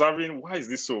was observing, why is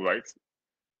this so, right?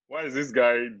 Why is this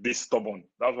guy this stubborn?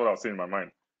 That's what I was saying in my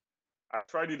mind. I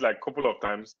tried it like a couple of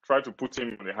times, tried to put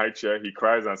him on the high chair. He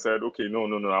cries and said, okay, no,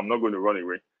 I'm not going to run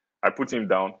away. I put him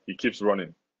down. He keeps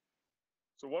running.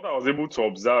 So what I was able to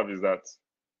observe is that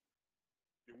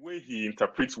the way he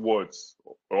interprets words,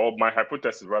 or my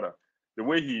hypothesis rather, the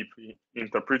way he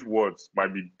interprets words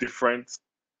might be different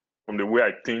from the way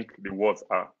I think the words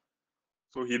are.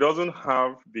 So he doesn't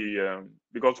have the,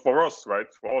 because for us, right,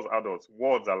 for us adults,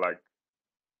 words are like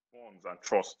bonds and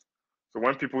trust. So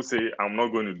when people say, I'm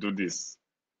not going to do this,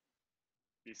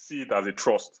 he see it as a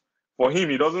trust. For him,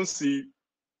 he doesn't see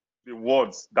the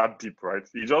words that deep, right?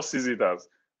 He just sees it as,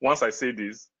 once I say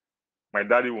this, my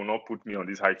daddy will not put me on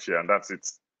this high chair, and that's it,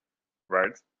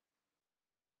 right?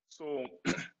 So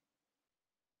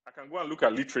I can go and look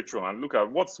at literature and look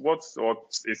at what's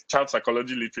is child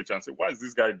psychology literature and say, why is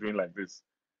this guy doing like this?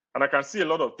 And I can see a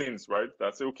lot of things, right,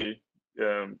 that say, okay,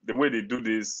 the way they do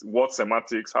this, word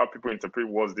semantics, how people interpret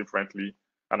words differently,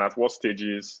 and at what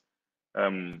stages,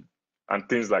 and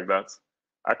things like that.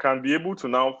 I can be able to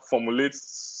now formulate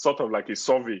sort of like a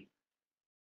survey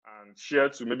and share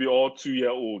to maybe all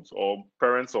 2-year-olds or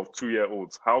parents of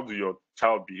 2-year-olds. How do your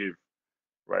child behave,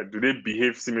 right? Do they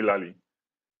behave similarly?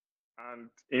 And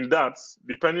in that,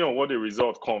 depending on what the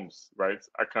result comes, right,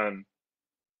 I can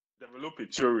develop a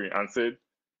theory and say,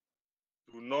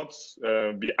 do not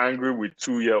be angry with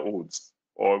 2-year-olds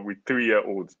or with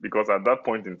 3-year-olds, because at that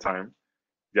point in time,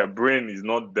 their brain is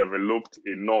not developed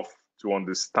enough to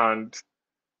understand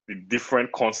the different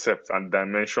concepts and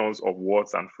dimensions of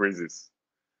words and phrases.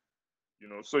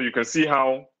 So you can see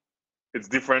how it's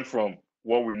different from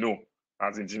what we know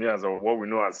as engineers or what we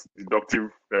know as deductive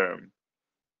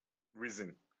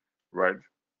reason, right?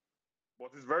 But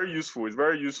it's very useful. It's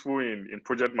very useful in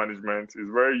project management.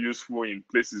 It's very useful in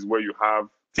places where you have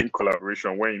team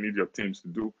collaboration, where you need your teams to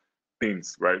do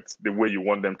things, right, the way you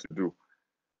want them to do.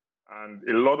 And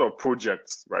a lot of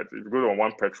projects, right, if you go to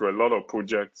one Petro, a lot of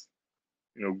projects,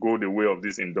 go the way of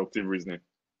this inductive reasoning.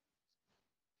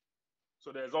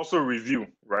 So there's also review,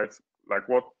 right, like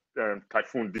what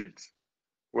Typhoon did,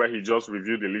 where he just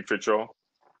reviewed the literature.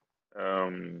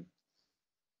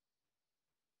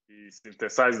 He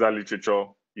synthesized that literature.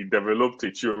 He developed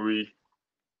a theory.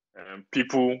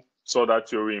 People saw that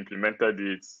theory, implemented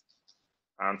it,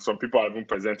 and some people are even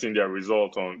presenting their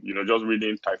result on, just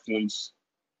reading Typhoon's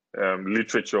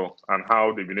literature and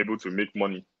how they've been able to make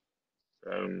money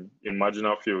in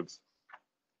marginal fields.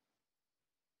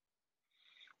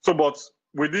 So, but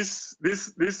with this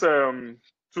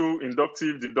two,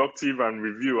 inductive, deductive, and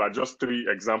review are just three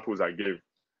examples I gave.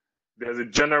 There's a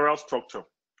general structure,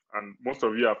 and most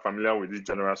of you are familiar with this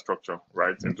general structure,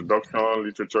 right? Introduction,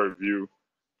 literature review,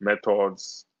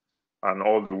 methods, and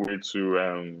all the way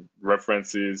to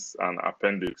references and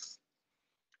appendix.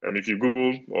 And if you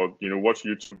Google or watch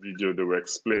YouTube video, they will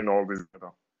explain all this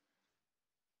better.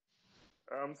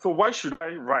 So why should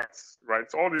I write? Right,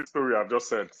 all this story I've just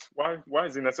said. Why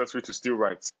is it necessary to still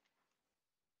write?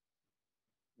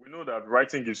 We know that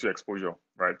writing gives you exposure,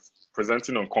 right?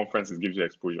 Presenting on conferences gives you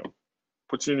exposure.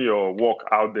 Putting your work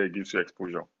out there gives you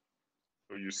exposure.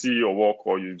 So you see your work,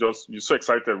 or you're so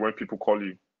excited when people call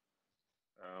you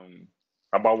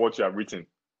about what you have written.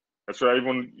 So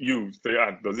even you say,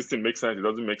 does this thing make sense? It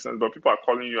doesn't make sense. But people are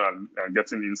calling you and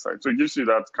getting insight. So it gives you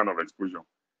that kind of exposure.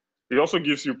 It also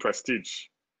gives you prestige,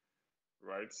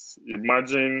 right?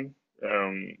 Imagine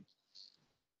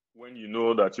when you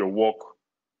know that your work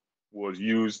was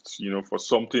used, for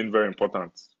something very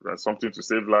important, right? Something to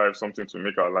save lives, something to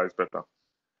make our lives better.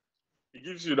 It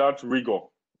gives you that rigor,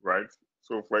 right?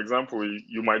 So, for example,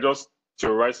 you might just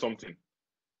theorize something,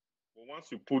 but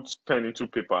once you put pen into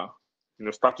paper,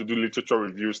 start to do literature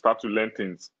review, start to learn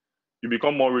things, you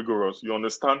become more rigorous. You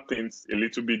understand things a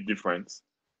little bit different.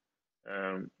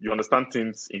 You understand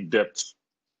things in depth.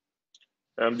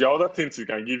 There are other things it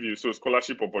can give you, so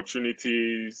scholarship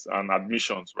opportunities and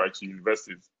admissions, right, to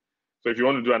universities. So if you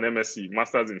want to do an MSc,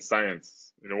 Masters in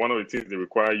Science, one of the things they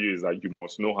require you is that you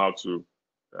must know how to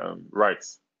write,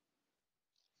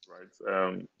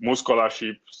 right? Most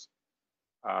scholarships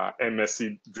are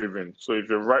MSc driven. So if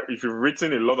you've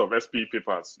written a lot of SPE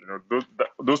papers,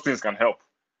 those things can help,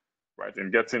 right, in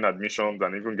getting admissions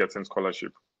and even getting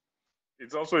scholarship.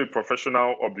 It's also a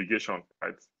professional obligation,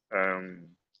 right?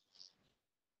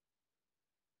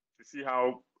 To see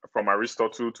how from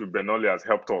Aristotle to Bernoulli has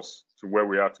helped us to where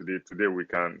we are today. Today we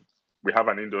have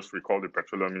an industry called the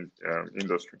petroleum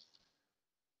industry.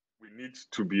 We need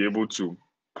to be able to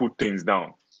put things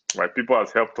down, right? People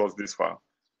has helped us this far.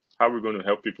 How are we going to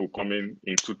help people coming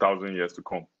in 2,000 years to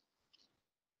come?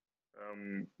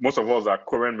 Most of us are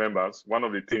current members. One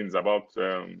of the things about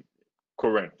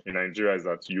current in Nigeria is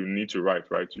that you need to write,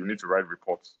 right? You need to write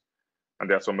reports, and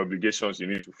there are some obligations you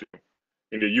need to fill.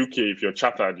 In the UK, if you're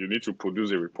chartered, you need to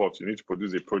produce a report. You need to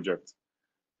produce a project.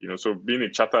 So being a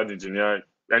chartered engineer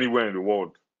anywhere in the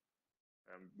world,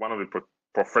 one of the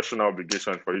professional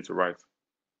obligations for you to write.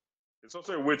 It's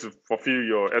also a way to fulfill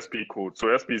your SPE code.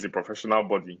 So SPE is a professional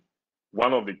body.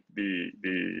 One of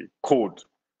the code,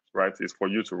 right, is for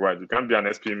you to write. You can't be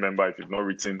an SPE member if you've not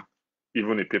written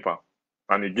even a paper.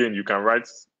 And again, you can write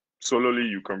solely.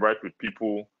 You can write with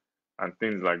people and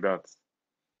things like that.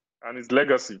 And it's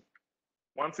legacy.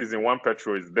 Once it's in one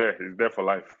Petro, it's there for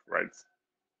life, right?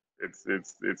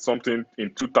 It's something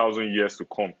in 2,000 years to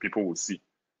come, people will see.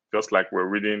 Just like we're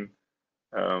reading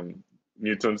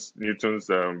Newton's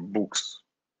books.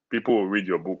 People will read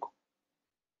your book.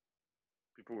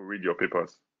 People will read your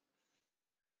papers.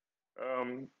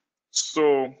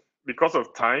 So because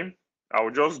of time, I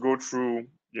will just go through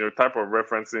type of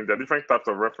referencing. There are different types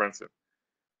of referencing.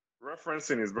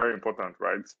 Referencing is very important,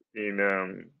 right?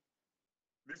 In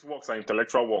these works are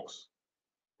intellectual works.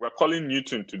 We're calling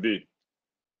Newton today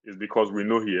is because we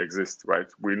know he exists, right?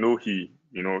 We know he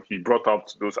brought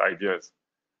out those ideas.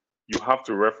 You have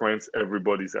to reference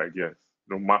everybody's ideas,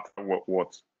 no matter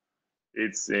what.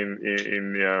 It's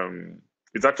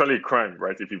it's actually a crime,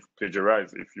 right? If you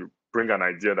plagiarize, if you bring an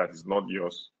idea that is not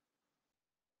yours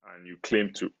and you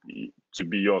claim to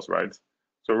be yours, right?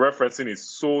 So referencing is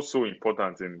so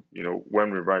important in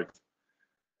when we write.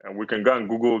 And we can go and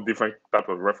Google different types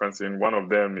of referencing. One of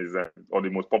them is, or the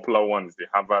most popular one is the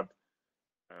Harvard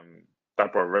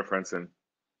type of referencing.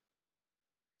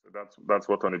 So that's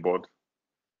what's on the board.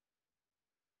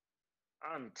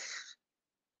 And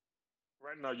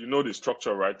right now you know the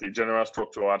structure, right? The general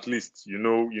structure, or at least you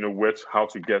know how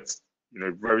to get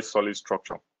a very solid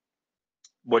structure.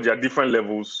 But there are different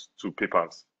levels to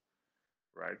papers,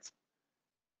 right?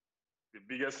 The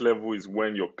biggest level is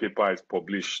when your paper is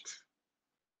published,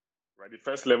 right? The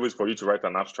first level is for you to write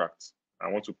an abstract. I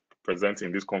want to present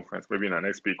in this conference, maybe in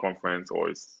an SPE conference or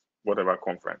it's whatever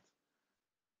conference.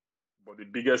 But the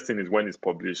biggest thing is when it's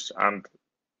published. And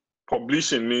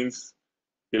publishing means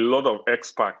a lot of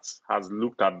experts has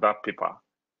looked at that paper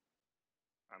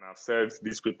and have said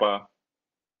this paper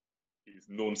is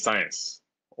known science,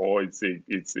 or it's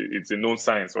a known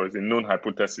science, or it's a known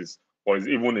hypothesis, or it's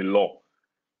even a law,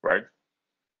 right?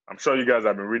 I'm sure you guys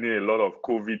have been reading a lot of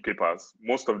COVID papers.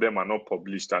 Most of them are not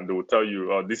published, and they will tell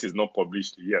you, oh, this is not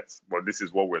published yet, but this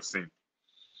is what we're seeing,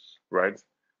 right?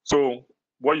 So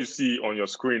what you see on your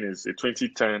screen is a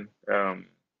 2010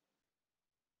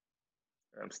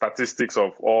 statistics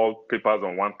of all papers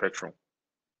on one Petron.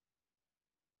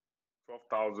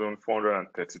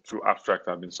 12,432 abstracts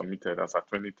have been submitted as at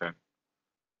 2010.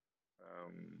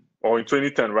 Or in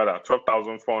 2010, rather,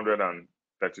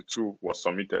 12,432 was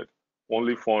submitted.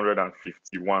 Only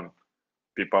 451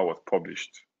 paper was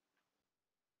published.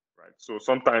 Right. So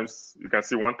sometimes you can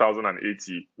see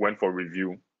 1,080 went for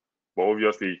review, but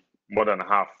obviously more than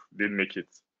half didn't make it.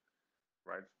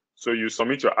 Right. So you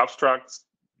submit your abstract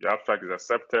is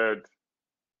accepted,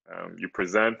 you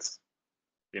present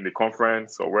in the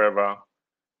conference or wherever,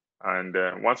 and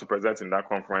once you present in that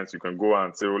conference, you can go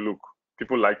and say, oh, look,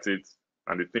 people liked it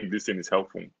and they think this thing is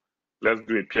helpful. Let's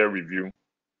do a peer review.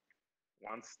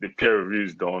 Once the peer review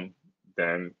is done,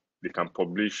 then they can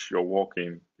publish your work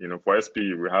in, for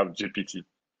SPE, we have GPT,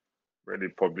 where they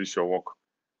publish your work.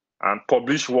 And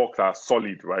published works are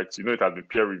solid, right? It has been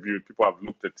peer reviewed. People have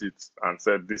looked at it and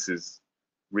said, this is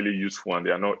really useful and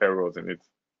there are no errors in it.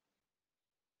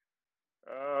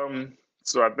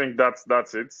 So I think that's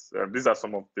it. These are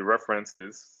some of the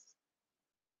references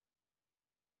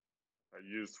I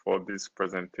used for this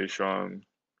presentation.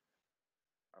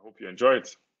 I hope you enjoy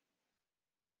it.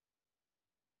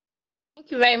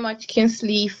 Thank you very much,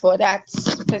 Kingsley, for that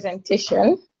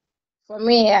presentation. For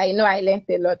me, I know I learned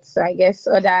a lot, so I guess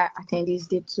other attendees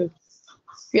did too.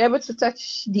 You're able to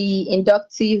touch the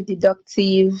inductive,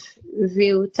 deductive,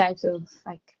 review types of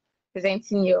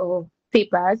presenting your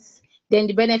papers. Then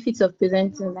the benefits of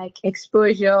presenting, like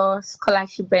exposure,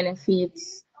 scholarship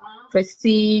benefits,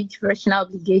 prestige, professional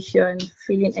obligation,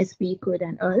 filling SPE code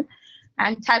and all.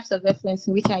 And types of reference,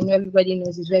 which I know everybody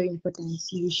knows is very important.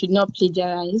 You should not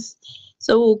plagiarize.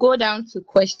 So we'll go down to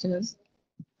questions.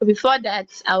 But before that,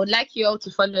 I would like you all to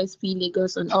follow SPE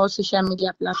Lagos on all social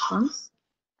media platforms,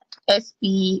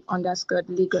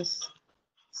 SPE_Lagos.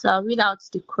 So I'll read out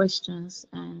the questions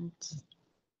and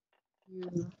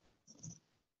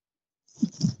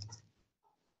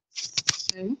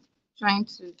trying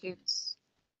to get.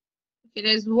 Okay,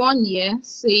 there's one here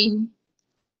saying.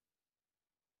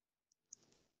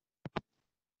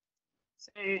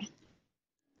 Sorry.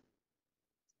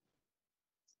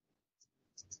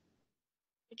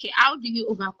 Okay, how do you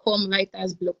overcome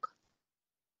writer's block?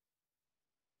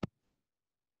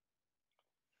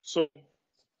 So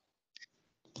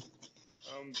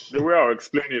the way I'll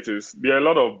explain it is there are a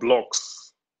lot of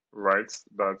blocks, right,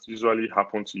 that usually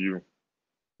happen to you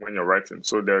when you're writing.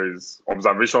 So there is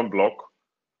observation block,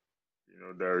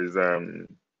 there is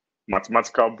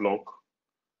mathematical block,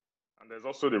 and there's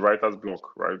also the writer's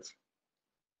block, right?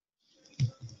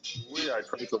 The way I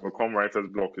try to overcome writer's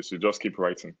block is to just keep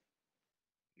writing.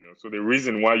 So the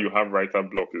reason why you have writer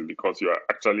block is because you are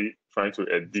actually trying to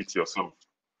edit yourself,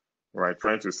 right?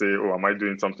 Trying to say, oh, am I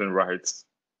doing something right?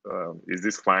 Is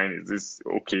this fine? Is this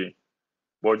okay?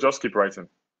 But just keep writing.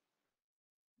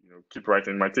 Keep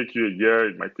writing. It might take you a year.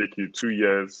 It might take you 2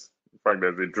 years. In fact,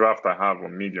 there's a draft I have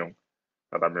on Medium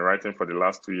that I've been writing for the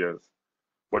last 2 years.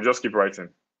 But just keep writing.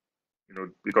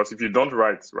 Because if you don't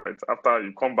write, right, after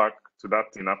you come back to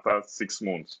that thing after 6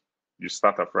 months, you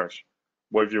start afresh.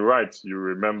 But if you write, you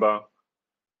remember,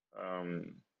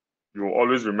 you will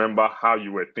always remember how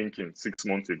you were thinking 6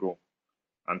 months ago,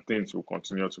 and things will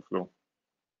continue to flow.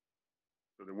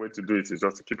 So the way to do it is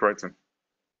just to keep writing.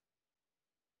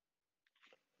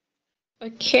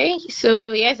 Okay, so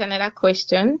here's another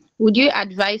question. Would you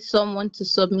advise someone to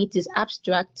submit his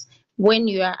abstract when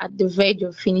you are at the verge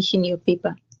of finishing your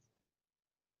paper?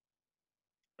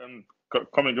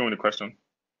 Come again with the question.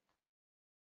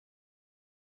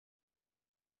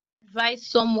 Advise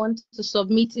someone to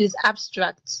submit his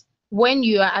abstract when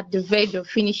you are at the verge of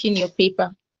finishing your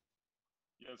paper.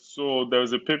 Yes, so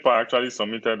there's a paper I actually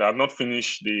submitted. I've not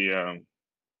finished the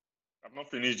I've not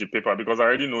finished the paper because I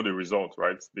already know the result,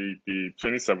 right? The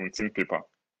 2017 paper.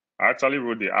 I actually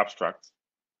wrote the abstract.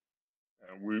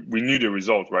 We knew the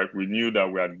result, right? We knew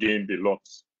that we had gained a lot.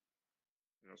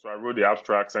 So I wrote the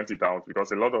abstract, sent it out,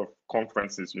 because a lot of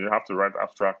conferences, you have to write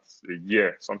abstracts a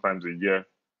year, sometimes a year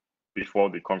before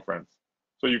the conference.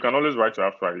 So you can always write your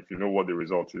abstract if you know what the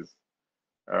result is.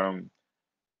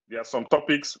 There are some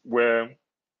topics where,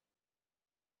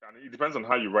 and it depends on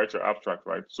how you write your abstract,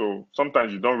 right? So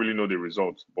sometimes you don't really know the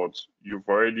results, but you've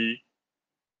already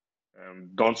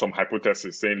done some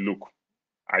hypothesis saying, look,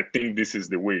 I think this is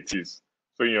the way it is.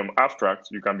 So in your abstract,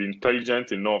 you can be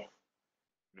intelligent enough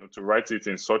to write it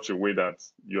in such a way that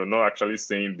you're not actually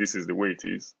saying this is the way it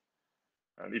is.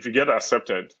 And if you get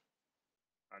accepted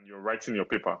and you're writing your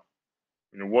paper,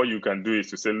 what you can do is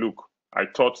to say, look, I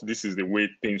thought this is the way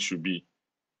things should be.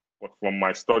 But from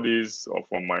my studies or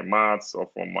from my maths or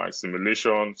from my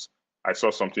simulations, I saw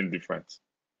something different.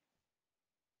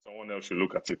 Someone else should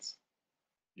look at it.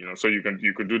 So you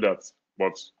could do that,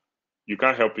 but you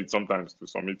can't help it sometimes to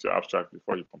submit your abstract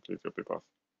before you complete your papers.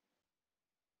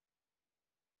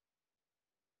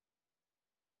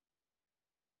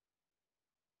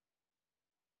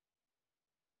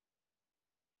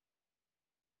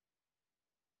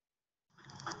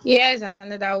 Here's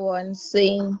another one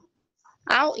saying,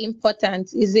 how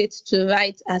important is it to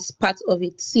write as part of a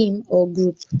team or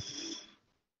group?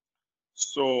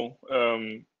 So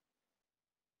I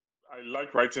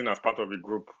like writing as part of a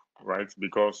group, right?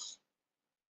 Because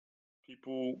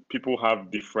people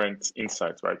have different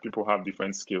insights, right? People have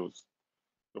different skills.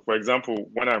 So for example,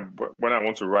 when I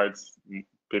want to write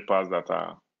papers that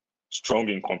are strong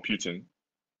in computing,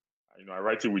 I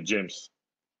write it with James,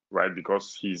 right?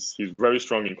 Because he's very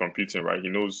strong in computing, right? He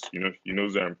knows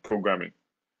programming,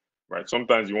 right?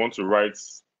 Sometimes you want to write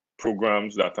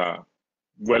programs that are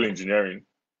well engineering,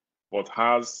 but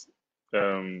has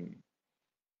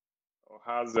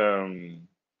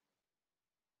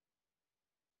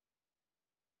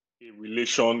a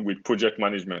relation with project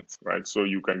management, right? So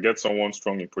you can get someone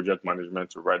strong in project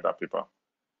management to write that paper.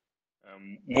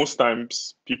 Most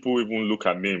times, people even look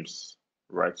at names,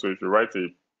 right? So if you write a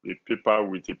paper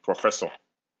with a professor,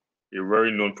 a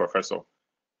very known professor,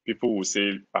 people will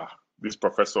say, this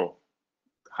professor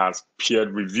has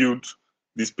peer-reviewed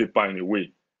this paper in a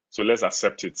way, so let's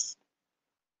accept it.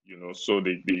 So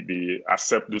they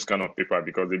accept this kind of paper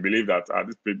because they believe that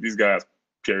this guy has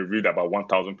peer-reviewed about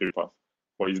 1,000 papers.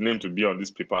 For his name to be on this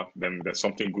paper, then there's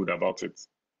something good about it.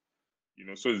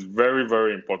 So it's very,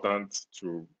 very important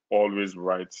to always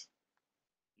write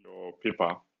your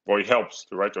paper, or it helps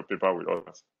to write your paper with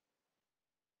others.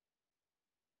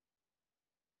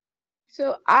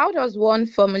 So how does one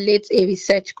formulate a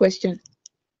research question?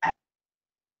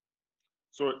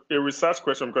 So a research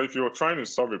question, because if you're trying to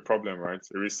solve a problem, right,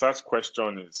 a research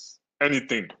question is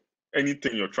anything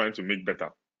you're trying to make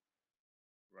better,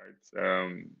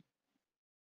 right?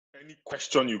 Any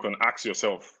question you can ask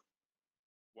yourself,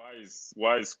 why is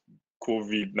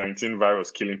COVID-19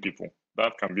 virus killing people?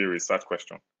 That can be a research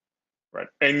question, right?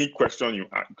 Any question you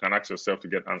can ask yourself to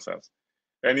get answers.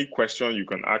 Any question you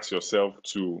can ask yourself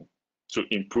to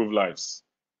improve lives.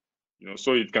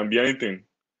 So it can be anything.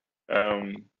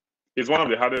 It's one of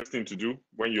the hardest things to do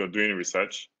when you're doing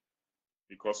research,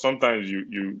 because sometimes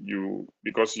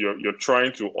because you're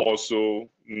trying to also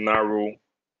narrow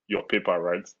your paper,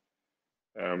 right?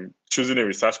 Choosing a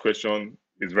research question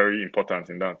is very important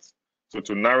in that. So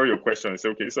to narrow your question, say,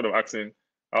 okay, instead of asking,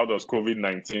 how does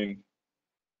COVID-19,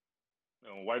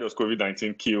 why does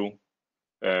COVID-19 kill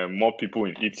more people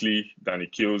in Italy than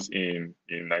it kills in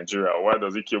Nigeria? Or why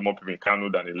does it kill more people in Kano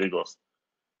than in Lagos?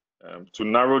 To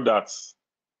narrow that,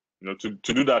 to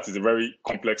do that is a very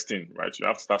complex thing, right? You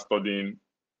have to start studying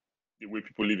the way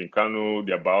people live in Kano,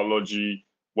 their biology,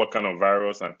 what kind of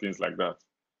virus and things like that.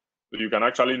 So you can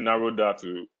actually narrow that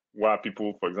to why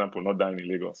people, for example, not dying in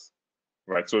Lagos,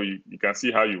 right? So you can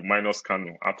see how you minus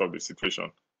Kano out of the situation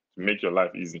to make your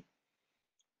life easy.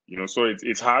 So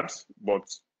it's hard, but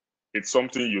it's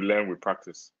something you learn with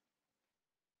practice.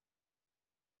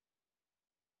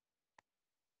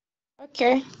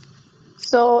 Okay.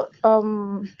 So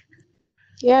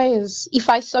if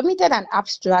I submitted an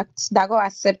abstract that got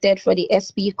accepted for the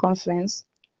SPE conference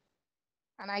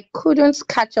and I couldn't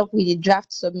catch up with the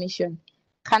draft submission,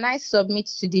 can I submit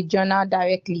to the journal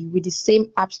directly with the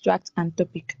same abstract and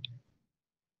topic?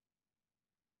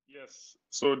 Yes.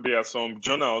 So there are some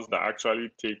journals that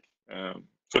actually take,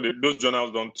 those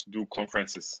journals don't do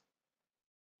conferences,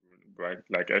 right?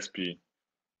 Like SPE.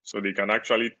 So they can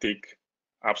actually take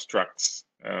abstracts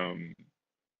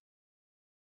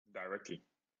directly.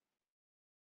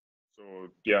 So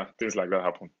yeah, things like that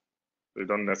happen. They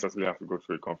don't necessarily have to go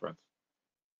through a conference.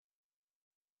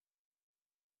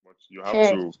 But you have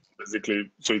Okay. to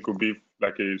basically, so it could be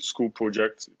like a school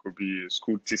project, it could be a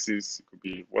school thesis, it could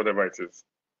be whatever it is.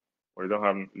 But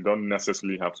you don't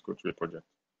necessarily have to go through a project.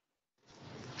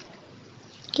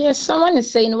 Okay, someone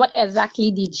is saying, what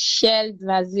exactly did Shell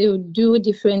Brazil do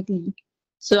differently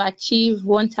to achieve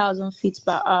 1,000 feet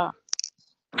per hour?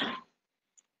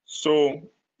 So,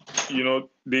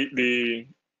 they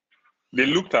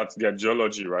looked at their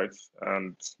geology, right?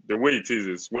 And the way it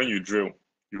is when you drill,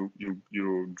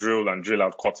 you drill and drill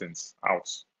out cuttings out.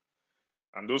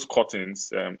 And those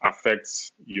cuttings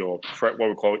affect your what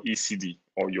we call ECD,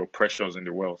 or your pressures in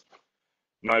the wells.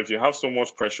 Now, if you have so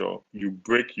much pressure, you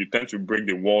tend to break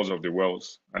the walls of the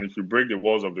wells. And if you break the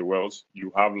walls of the wells,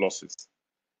 you have losses,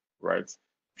 right?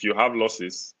 If you have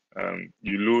losses,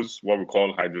 you lose what we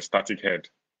call hydrostatic head.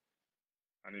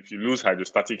 And if you lose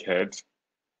hydrostatic head,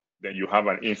 then you have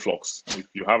an influx. If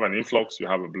you have an influx, you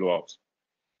have a blowout,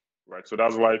 right? So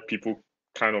that's why people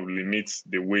kind of limit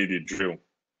the way they drill.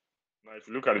 Now, if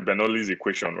you look at the Bernoulli's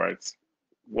equation, right,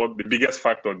 what the biggest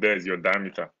factor there is your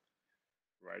diameter,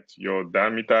 right? Your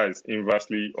diameter is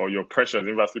inversely, or your pressure is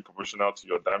inversely proportional to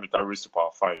your diameter raised to power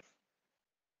 5.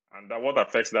 And that what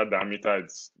affects that diameter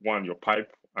is, one, your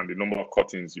pipe and the number of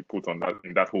cuttings you put on that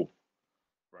in that hole,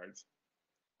 right?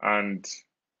 And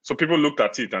so people looked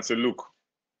at it and said, look,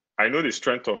 I know the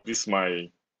strength of this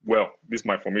my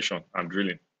formation I'm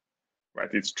drilling, right?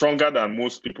 It's stronger than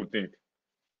most people think.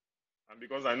 And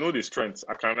because I know the strength,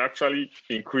 I can actually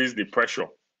increase the pressure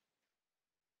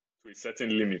to a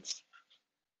certain limit.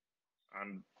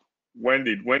 And when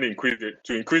they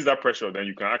increase that pressure, then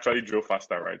you can actually drill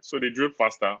faster, right? So they drilled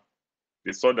faster.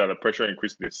 They saw that the pressure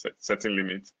increased to a certain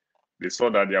limit. They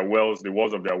saw that the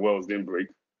walls of their wells didn't break,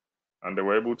 and they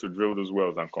were able to drill those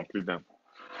wells and complete them.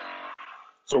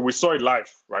 So we saw it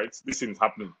live, right? This is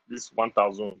happening, this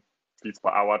 1,000 feet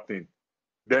per hour thing.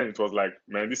 Then it was like,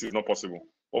 man, this is not possible.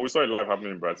 But we saw it live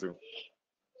happening in Brazil.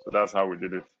 So that's how we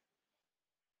did it.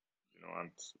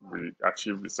 And we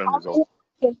achieved the same result.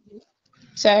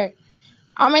 Sorry.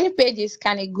 How many pages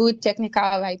can a good technical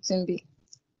writing be?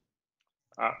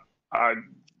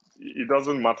 It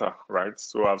doesn't matter, right?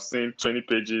 So I've seen 20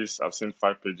 pages, I've seen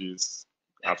 5 pages,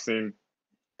 I've seen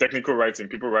technical writing.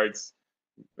 People write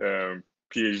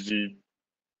PhD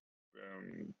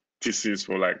thesis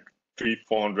for like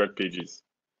 300-400 pages.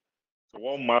 So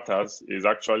what matters is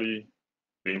actually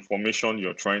the information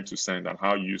you're trying to send and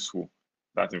how useful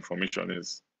that information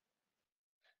is.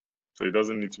 So it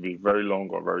doesn't need to be very long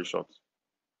or very short.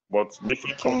 But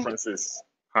different conferences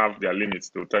have their limits.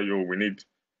 They'll tell you,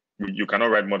 you cannot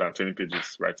write more than 20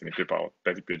 pages writing a paper, or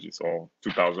 30 pages, or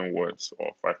 2,000 words,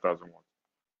 or 5,000 words.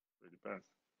 It depends.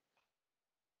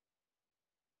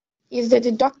 Is the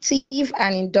deductive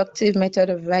and inductive method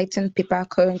of writing paper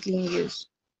currently in use?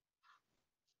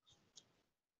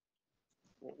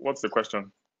 What's the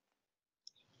question?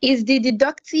 Is the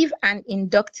deductive and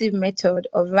inductive method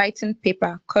of writing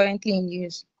paper currently in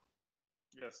use?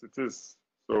 Yes, it is.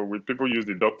 So people use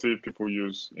deductive, people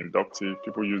use inductive,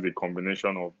 people use a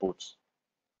combination of both.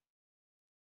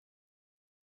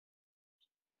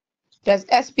 Does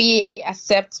SPE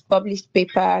accept published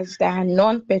papers that are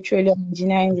non-petroleum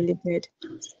engineering related,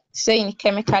 say in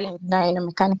chemical engineering or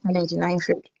mechanical engineering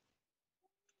field?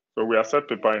 So we accept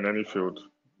paper in any field.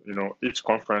 Each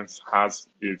conference has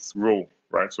its role,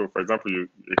 right? So for example,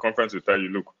 a conference will tell you,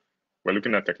 look, we're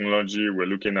looking at technology, we're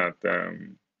looking at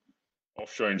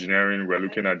offshore engineering, we're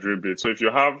looking at drill bit. So if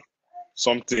you have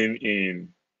something in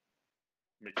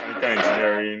mechanical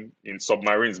engineering, in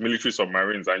submarines, military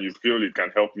submarines, and you feel it can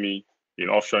help me in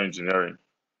offshore engineering,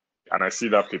 and I see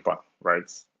that paper,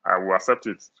 right, I will accept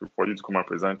it for you to come and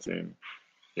present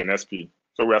in SPE.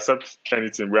 So we accept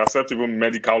anything. We accept even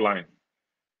medical line,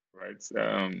 right?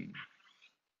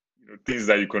 Things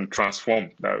that you can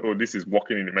transform. That, this is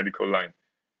working in the medical line.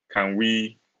 Can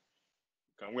we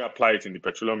apply it in the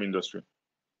petroleum industry?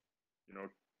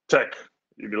 Tech.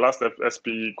 In the last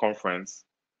SPE conference,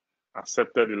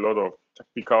 accepted a lot of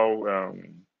technical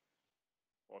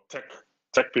or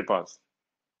tech papers,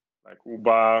 like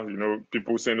Uber.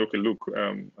 People saying, okay, look,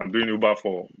 I'm doing Uber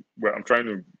I'm trying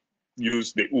to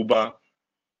use the Uber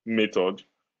method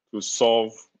to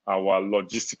solve our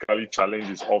logistically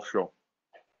challenges offshore.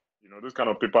 Those kind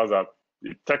of papers that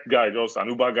the tech guy an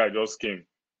Uber guy just came,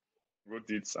 wrote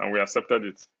it, and we accepted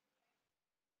it.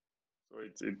 So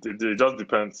it just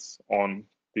depends on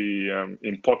the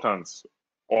importance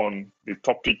on the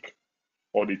topic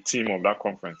or the theme of that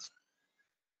conference.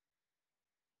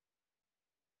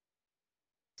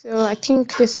 So I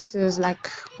think this is like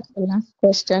the last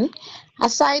question.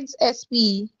 Aside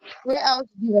SPE, where else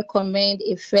do you recommend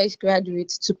a fresh graduate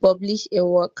to publish a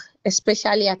work,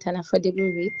 especially at an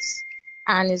affordable rate,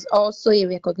 and is also a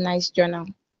recognized journal?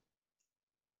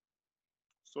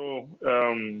 So,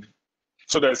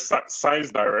 there's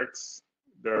Science Directs.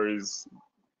 There is,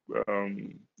 a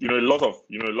lot of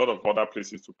other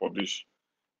places to publish.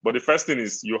 But the first thing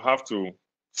is you have to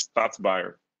start by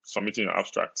submitting your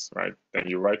abstracts, right? Then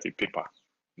you write a paper,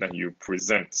 then you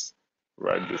present,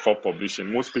 right, before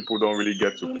publishing. Most people don't really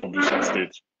get to publishing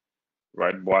stage,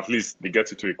 right? But at least they get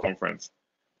to a conference.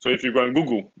 So if you go on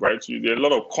Google, right, there are a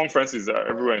lot of conferences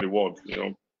everywhere in the world,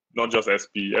 not just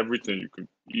SP, everything you could.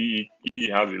 He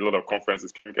has a lot of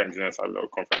conferences, chemical engineers have a lot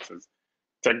of conferences,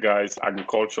 tech guys,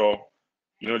 agriculture,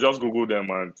 just Google them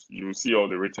and you'll see all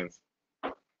the ratings.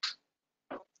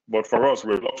 But for us,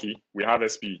 we're lucky. We have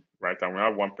SP, right? And we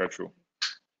have One Petrol.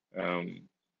 We're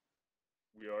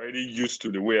already used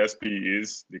to the way SP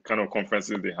is, the kind of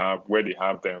conferences they have, where they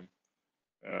have them,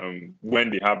 when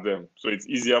they have them. So it's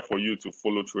easier for you to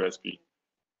follow through SP.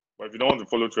 But if you don't want to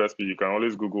follow through SP, you can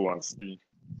always Google and see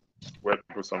where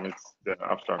people submit their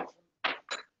abstract.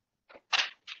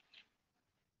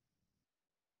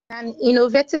 An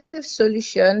innovative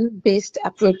solution-based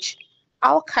approach.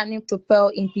 How can you propel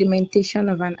implementation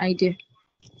of an idea?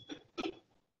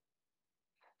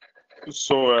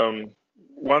 So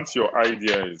once your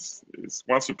idea is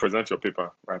once you present your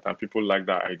paper, right, and people like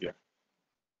that idea,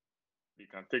 you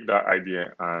can take that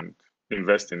idea and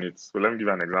invest in it. So let me give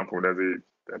you an example.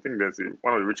 I think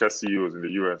one of the richest CEOs in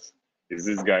the US is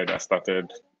this guy that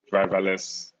started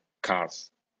driverless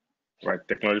cars, right?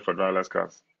 Technology for driverless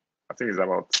cars. I think he's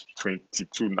about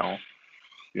 22 now.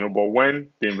 But when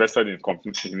they invested in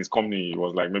his company, he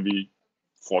was like maybe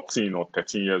 14 or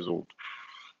 13 years old,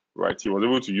 right? He was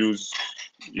able to use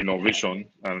innovation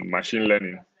and machine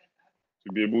learning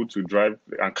to be able to drive,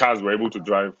 and cars were able to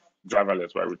drive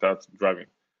driverless, right, without driving.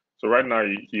 So right now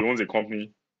he owns a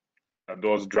company that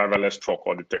does driverless truck,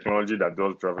 or the technology that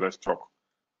does driverless truck.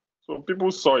 So people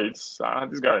saw it.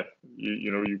 This guy,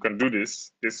 you can do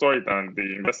this. They saw it and they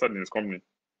invested in his company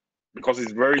because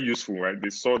it's very useful, right? They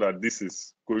saw that this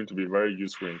is going to be very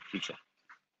useful in the future.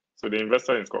 So they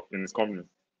invested in his company.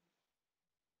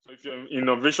 So if your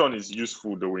innovation is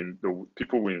useful, the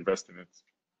people will invest in it.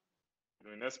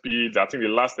 In SPE, I think the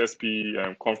last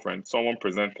SPE conference, someone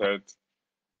presented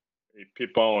a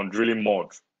paper on drilling mud,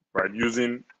 right,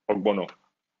 using ogbono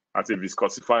as a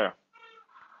viscosifier.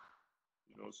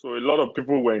 So a lot of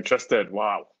people were interested.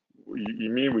 Wow, you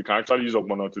mean we can actually use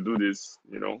ogbono to do this?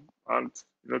 And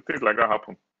things like that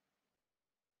happen.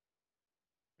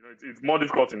 It's more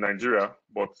difficult in Nigeria,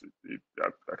 but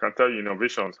I can tell you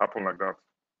innovations happen like that.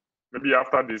 Maybe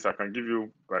after this, I can give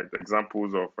you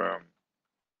examples of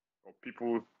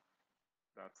people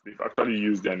that they've actually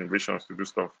used their innovations to do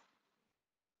stuff.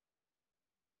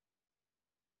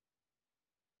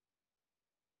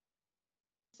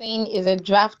 Saying is a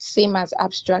draft same as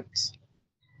abstract?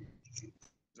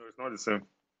 No, it's not the same.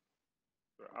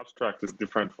 The abstract is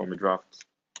different from a draft.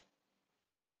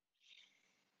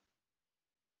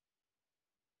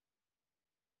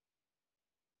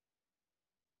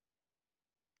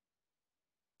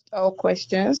 All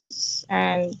questions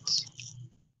and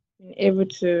been able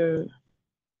to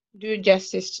do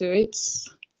justice to it.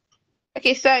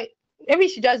 Okay, so maybe you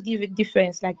should just give a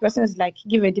difference. Like persons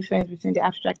give a difference between the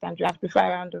abstract and draft before I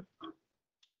round up.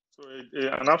 So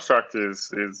an abstract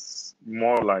is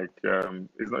more like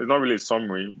it's not really a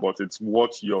summary, but it's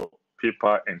what your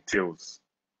paper entails,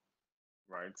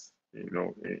 right? In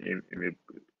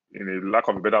a lack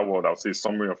of a better word, I'll say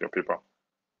summary of your paper.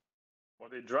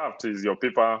 But a draft is your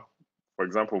paper, for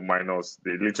example, minus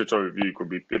the literature review. It could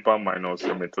be paper minus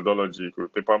your methodology. It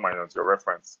could be paper minus your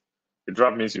reference. A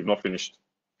draft means you've not finished.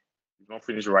 You've not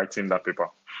finished writing that paper.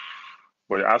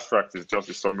 But the abstract is just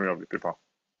a summary of the paper.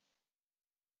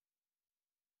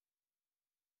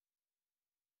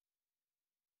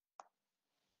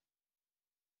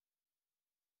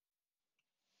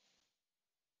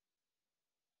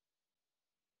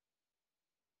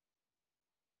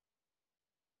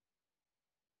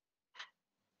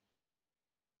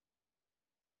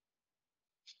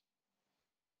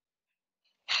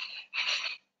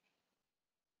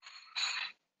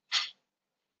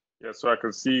 Yeah, so I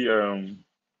can see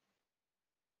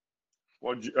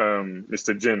what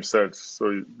Mr. James said.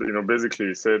 So basically,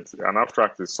 he said an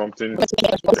abstract is something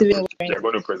you're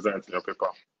going to present in your paper.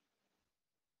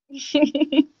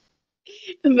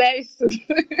 Very soon.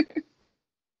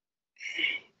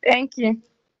 Thank you.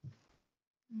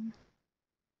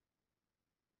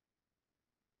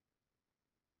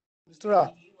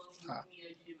 Mr.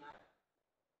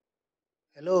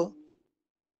 Hello?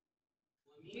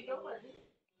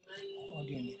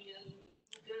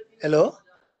 Hello?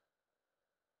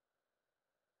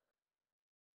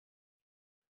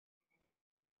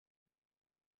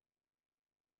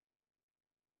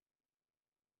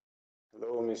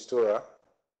 Hello, Ms. Tora.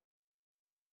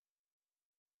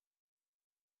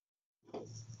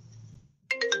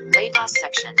 Weight loss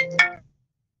section.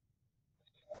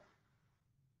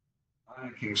 I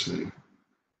can see.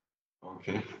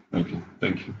 Okay.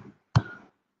 Thank you.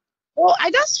 Oh,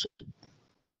 I just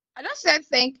said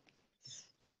thank.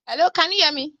 Hello, can you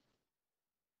hear me?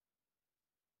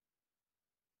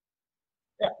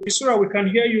 Yeah, Isura, we can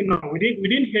hear you now. We didn't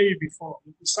hear you before.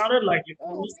 It sounded like you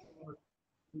promised.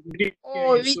 We didn't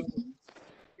Oh, hear you. So, really?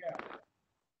 yeah.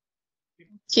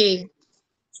 Okay.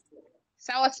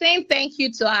 So I was saying thank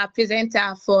you to our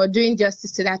presenter for doing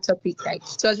justice to that topic. Like,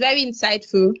 it was very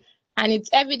insightful, and it's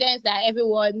evidence that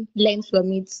everyone learns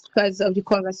from it because of the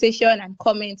conversation and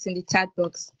comments in the chat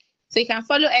box. So you can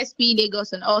follow SPE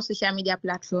Lagos on all social media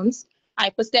platforms. I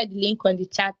posted the link on the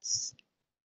chat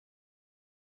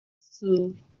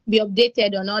to be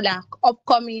updated on all our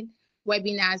upcoming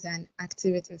webinars and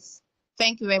activities.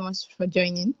 Thank you very much for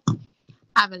joining.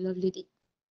 Have a lovely day.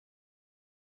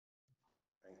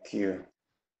 Thank you.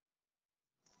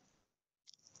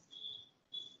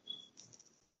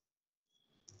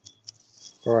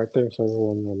 All right, thanks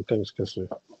everyone. Thanks, Kessie.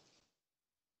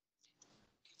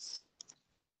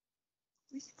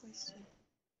 Which question?